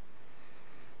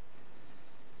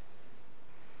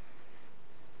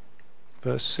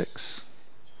 Verse 6.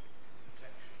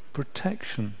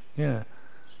 Protection, yeah.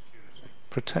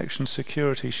 Protection,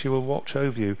 security, she will watch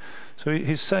over you. So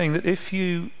he's saying that if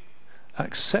you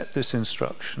accept this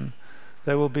instruction,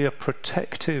 there will be a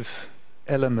protective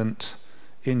element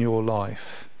in your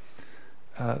life.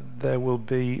 There will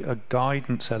be a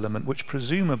guidance element which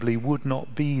presumably would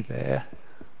not be there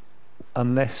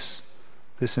unless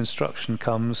this instruction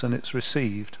comes and it's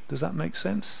received. Does that make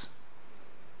sense?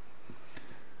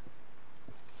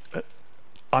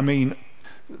 I mean,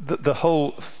 the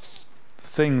whole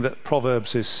thing that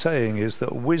Proverbs is saying is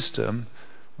that wisdom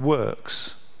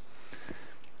works.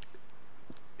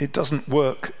 It doesn't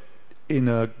work in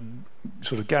a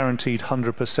sort of guaranteed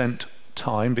 100%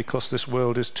 time because this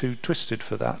world is too twisted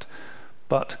for that.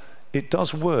 But it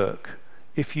does work.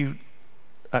 If you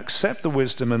accept the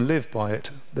wisdom and live by it,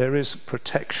 there is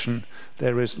protection,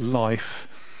 there is life.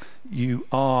 You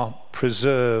are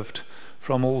preserved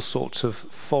from all sorts of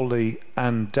folly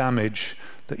and damage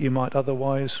that you might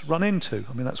otherwise run into.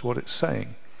 I mean, that's what it's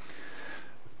saying.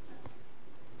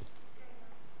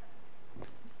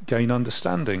 Gain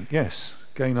understanding, yes.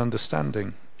 Gain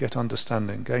understanding. Get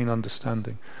understanding. Gain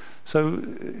understanding. So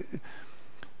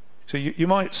you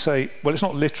might say, well, it's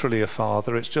not literally a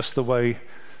father, it's just the way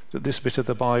that this bit of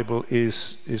the Bible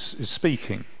is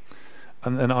speaking.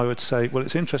 And then I would say, well,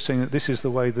 it's interesting that this is the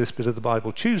way this bit of the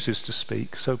Bible chooses to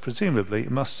speak, so presumably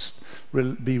it must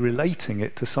be relating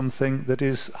it to something that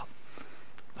is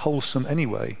wholesome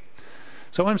anyway.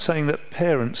 So I'm saying that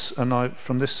parents, and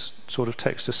from this sort of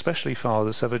text, especially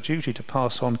fathers, have a duty to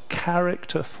pass on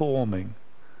character-forming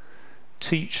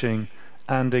teaching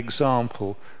and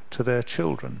example to their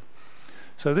children.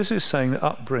 So this is saying that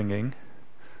upbringing,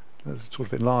 let's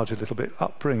sort of enlarge a little bit,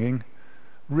 upbringing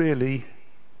really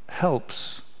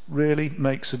helps, really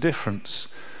makes a difference.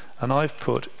 And I've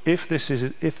put, if this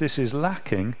is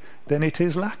lacking, then it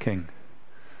is lacking.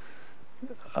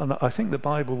 And I think the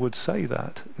Bible would say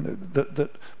that,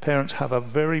 that parents have a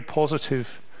very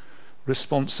positive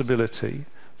responsibility.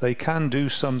 They can do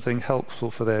something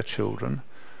helpful for their children,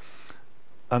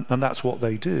 and that's what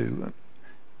they do.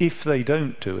 If they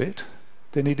don't do it,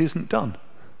 then it isn't done.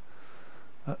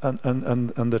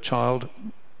 And the child,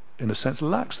 in a sense,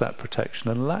 lacks that protection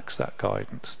and lacks that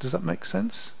guidance. Does that make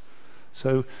sense?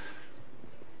 So,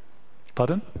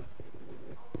 pardon?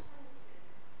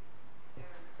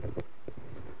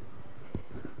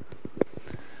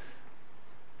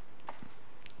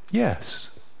 Yes,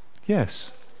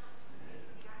 yes.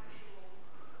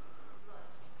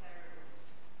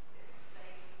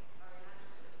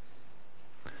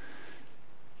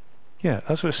 Yeah,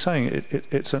 as we're saying,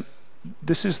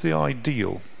 this is the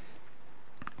ideal.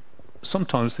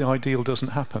 Sometimes the ideal doesn't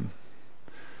happen.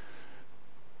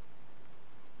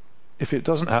 If it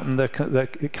doesn't happen,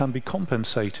 it can be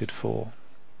compensated for.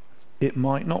 It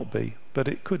might not be, but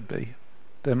it could be.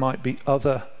 There might be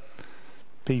other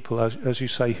people, as you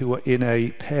say, who are in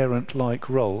a parent-like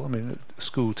role. I mean,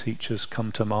 school teachers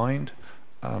come to mind,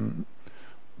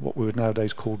 what we would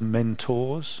nowadays call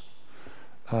mentors,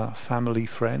 family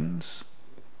friends,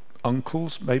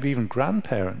 uncles, maybe even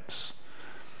grandparents.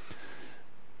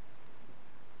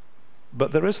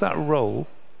 But there is that role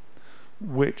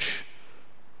which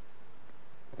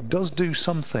does do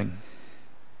something.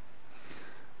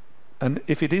 And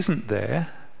if it isn't there,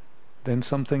 then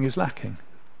something is lacking.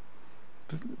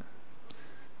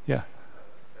 Yeah.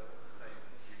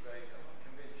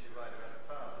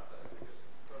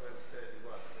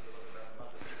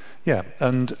 Yeah,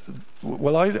 and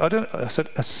well, I said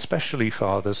especially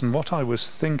fathers, and what I was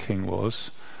thinking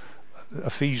was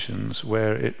Ephesians,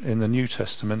 where in the New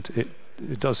Testament it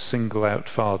does single out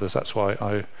fathers. That's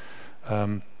why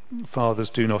fathers,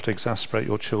 do not exasperate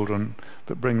your children,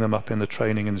 but bring them up in the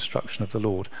training and instruction of the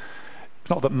Lord. It's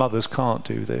not that mothers can't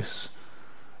do this,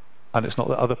 and it's not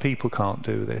that other people can't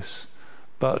do this,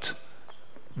 but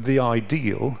the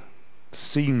ideal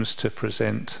seems to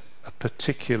present a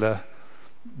particular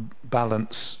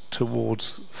balance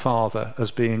towards father as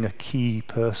being a key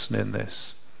person in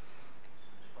this.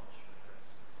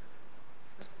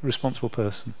 Responsible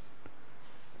person.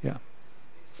 Yeah.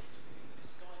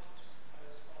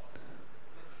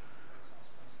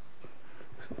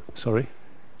 Sorry?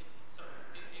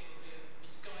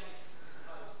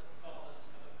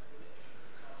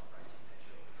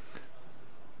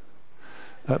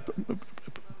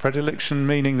 Predilection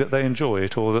meaning that they enjoy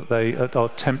it or that they are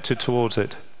tempted towards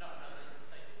it.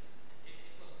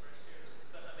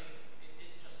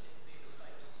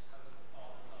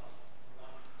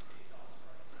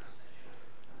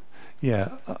 Yeah,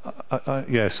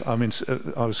 yes. I mean,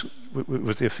 I was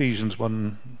with the Ephesians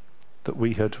one that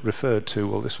we had referred to.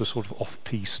 Well, this was sort of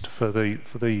off-piste for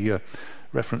the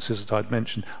references that I'd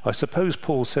mentioned. I suppose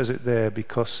Paul says it there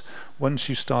because once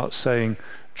you start saying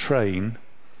train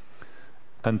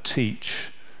and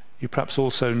teach, you perhaps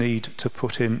also need to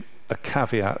put in a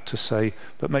caveat to say,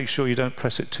 but make sure you don't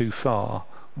press it too far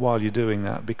while you're doing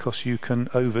that, because you can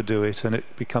overdo it and it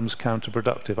becomes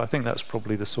counterproductive. I think that's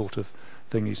probably the sort of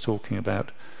thing he's talking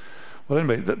about. Well,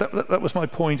 anyway, that was my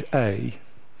point A,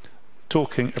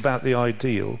 talking about the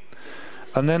ideal.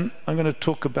 And then I'm going to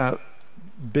talk about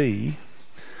B,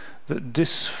 that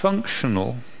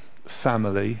dysfunctional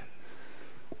family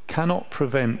cannot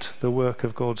prevent the work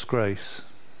of God's grace.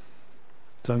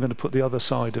 So I'm going to put the other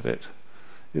side of it.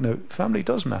 You know, family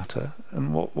does matter,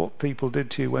 and what people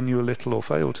did to you when you were little or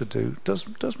failed to do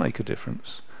does make a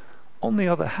difference. On the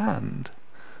other hand,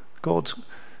 God's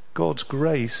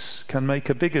grace can make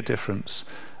a bigger difference,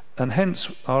 and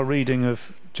hence our reading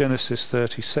of Genesis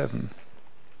 37.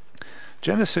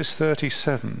 Genesis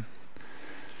 37,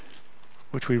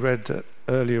 which we read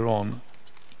earlier on,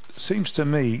 seems to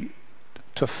me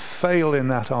to fail in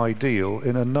that ideal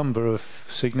in a number of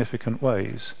significant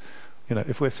ways. You know,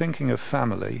 if we're thinking of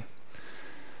family,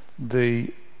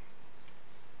 the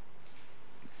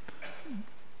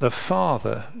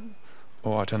father,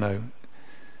 or I don't know,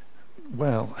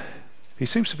 well, he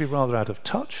seems to be rather out of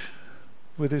touch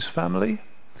with his family.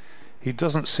 He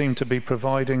doesn't seem to be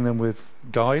providing them with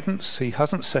guidance. He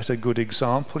hasn't set a good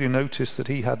example. You notice that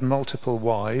he had multiple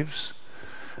wives.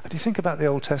 And you think about the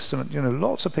Old Testament, you know,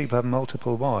 lots of people have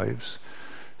multiple wives.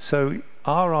 So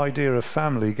our idea of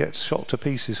family gets shot to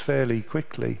pieces fairly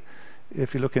quickly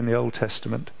if you look in the Old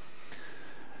Testament.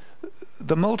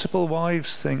 The multiple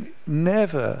wives thing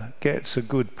never gets a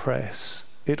good press.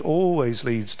 It always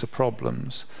leads to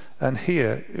problems. And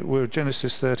here we're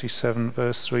Genesis 37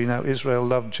 verse 3. Now Israel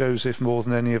loved Joseph more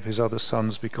than any of his other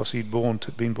sons because he'd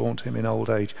been born to him in old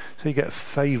age. So you get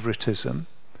favoritism.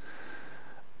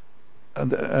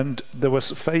 And there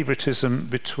was favoritism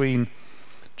between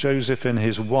Joseph and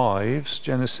his wives.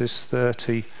 Genesis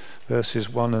 30 verses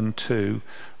 1 and 2.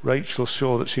 Rachel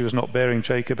saw that she was not bearing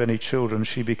Jacob any children.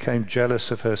 She became jealous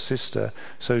of her sister.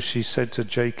 So she said to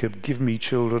Jacob, "Give me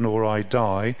children or I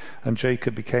die." And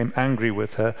Jacob became angry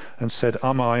with her and said,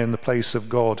 "Am I in the place of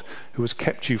God who has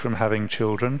kept you from having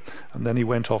children?" And then he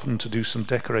went off to do some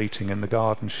decorating in the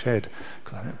garden shed.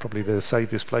 Probably the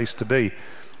safest place to be.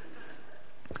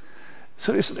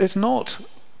 So it's not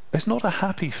a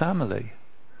happy family.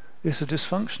 It's a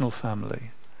dysfunctional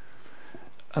family.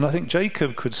 And I think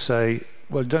Jacob could say,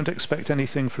 well, don't expect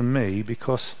anything from me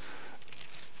because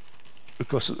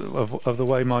of the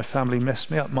way my family messed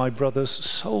me up. My brothers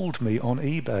sold me on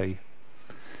eBay.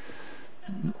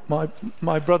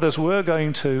 My brothers were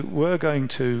going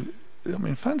to, I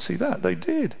mean, fancy that, they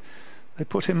did. They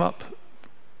put him up,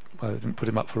 well, they didn't put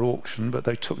him up for auction, but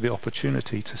they took the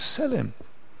opportunity to sell him.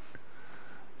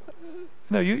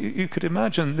 No, you could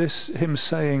imagine him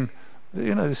saying,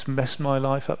 you know, this messed my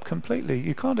life up completely.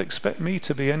 You can't expect me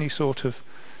to be any sort of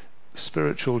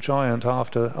spiritual giant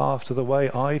after the way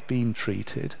I've been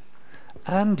treated.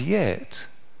 And yet,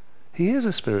 he is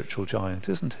a spiritual giant,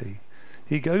 isn't he?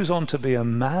 He goes on to be a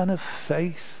man of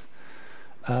faith,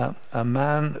 a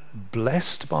man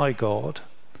blessed by God,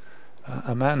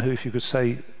 a man who, if you could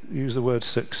use the word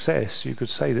success, if you could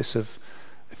say this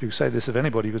of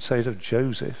anybody, you could say it of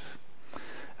Joseph.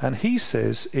 And he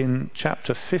says in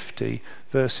chapter 50,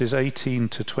 verses 18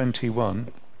 to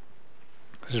 21,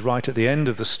 this is right at the end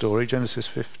of the story, Genesis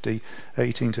 50,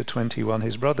 18 to 21,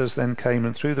 his brothers then came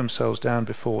and threw themselves down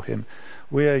before him.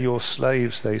 "We are your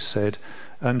slaves," they said.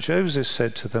 And Joseph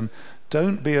said to them,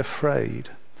 "Don't be afraid.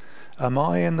 Am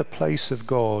I in the place of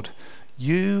God?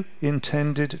 You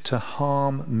intended to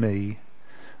harm me,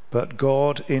 but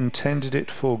God intended it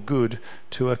for good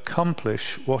to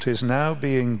accomplish what is now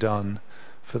being done,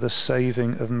 for the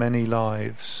saving of many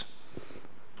lives."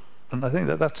 And I think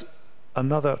that's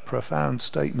another profound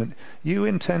statement. You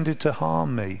intended to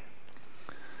harm me.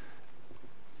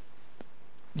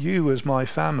 You, as my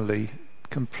family,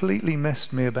 completely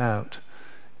messed me about.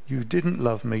 You didn't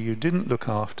love me. You didn't look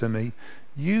after me.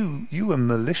 You were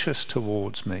malicious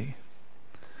towards me.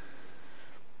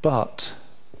 But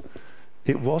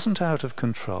it wasn't out of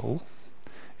control.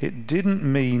 It didn't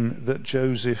mean that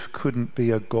Joseph couldn't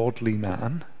be a godly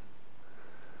man.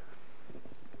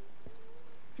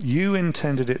 You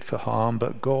intended it for harm,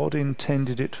 but God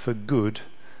intended it for good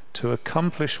to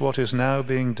accomplish what is now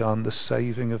being done, the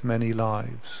saving of many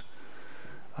lives.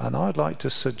 And I'd like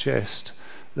to suggest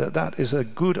that is a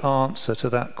good answer to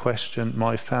that question,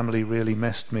 my family really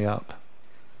messed me up.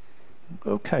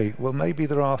 Okay, well maybe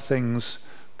there are things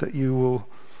that you will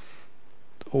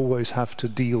always have to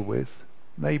deal with.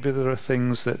 Maybe there are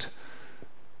things that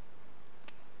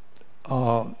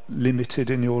are limited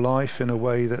in your life in a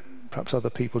way that perhaps other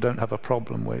people don't have a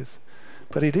problem with.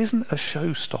 But it isn't a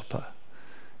showstopper.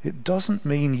 It doesn't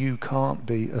mean you can't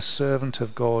be a servant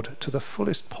of God to the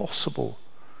fullest possible.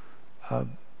 What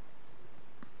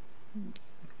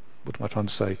am I trying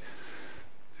to say?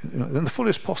 In the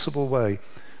fullest possible way.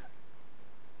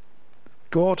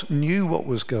 God knew what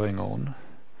was going on,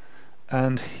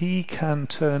 and he can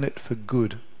turn it for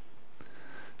good.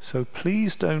 So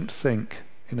please don't think,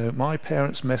 my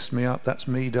parents messed me up, that's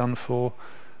me done for.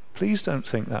 Please don't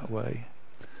think that way.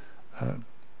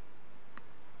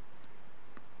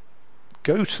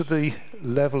 Go to the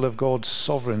level of God's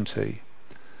sovereignty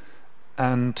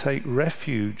and take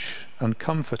refuge and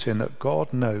comfort in that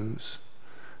God knows,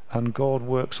 and God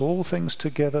works all things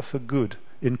together for good,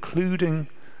 including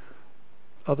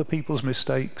other people's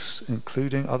mistakes,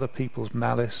 including other people's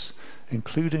malice,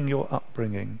 including your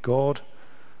upbringing. God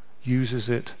uses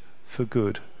it for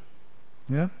good.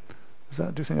 Yeah?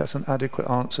 Do you think that's an adequate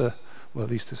answer? Well,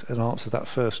 at least it's an answer to that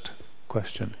first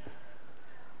question.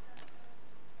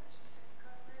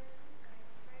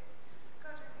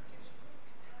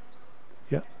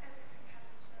 Yeah.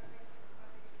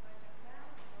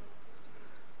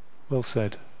 Well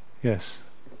said. Yes.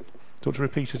 Do you want to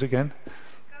repeat it again?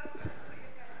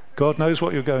 God knows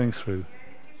what you're going through.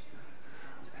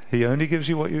 He only gives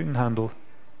you what you can handle.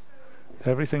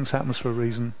 Everything happens for a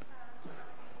reason.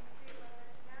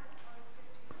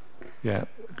 Yeah,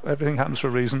 everything happens for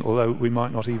a reason, although we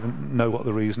might not even know what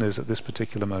the reason is at this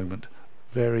particular moment.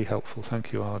 Very helpful.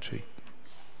 Thank you, Archie.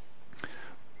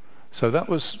 So that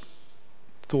was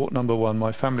thought number one,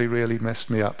 my family really messed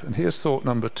me up. And here's thought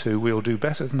number two, we'll do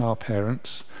better than our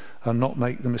parents and not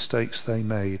make the mistakes they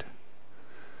made.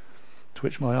 To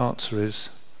which my answer is,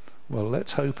 well,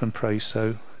 let's hope and pray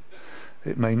so.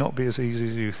 It may not be as easy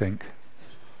as you think.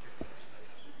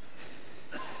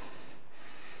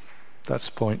 That's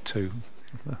point two.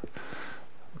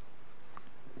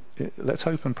 Let's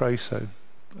hope and pray so.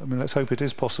 Let's hope it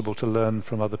is possible to learn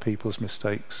from other people's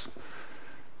mistakes.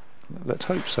 Let's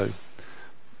hope so.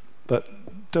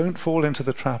 But don't fall into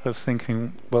the trap of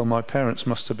thinking, well, my parents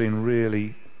must have been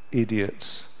really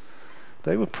idiots.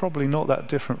 They were probably not that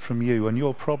different from you, and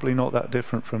you're probably not that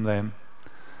different from them.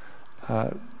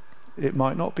 It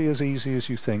might not be as easy as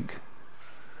you think.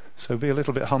 So be a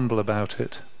little bit humble about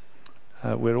it.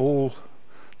 We're all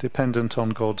dependent on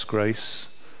God's grace,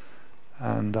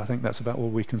 and I think that's about all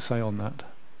we can say on that.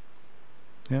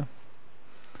 Yeah?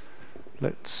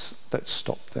 Let's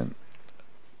stop then.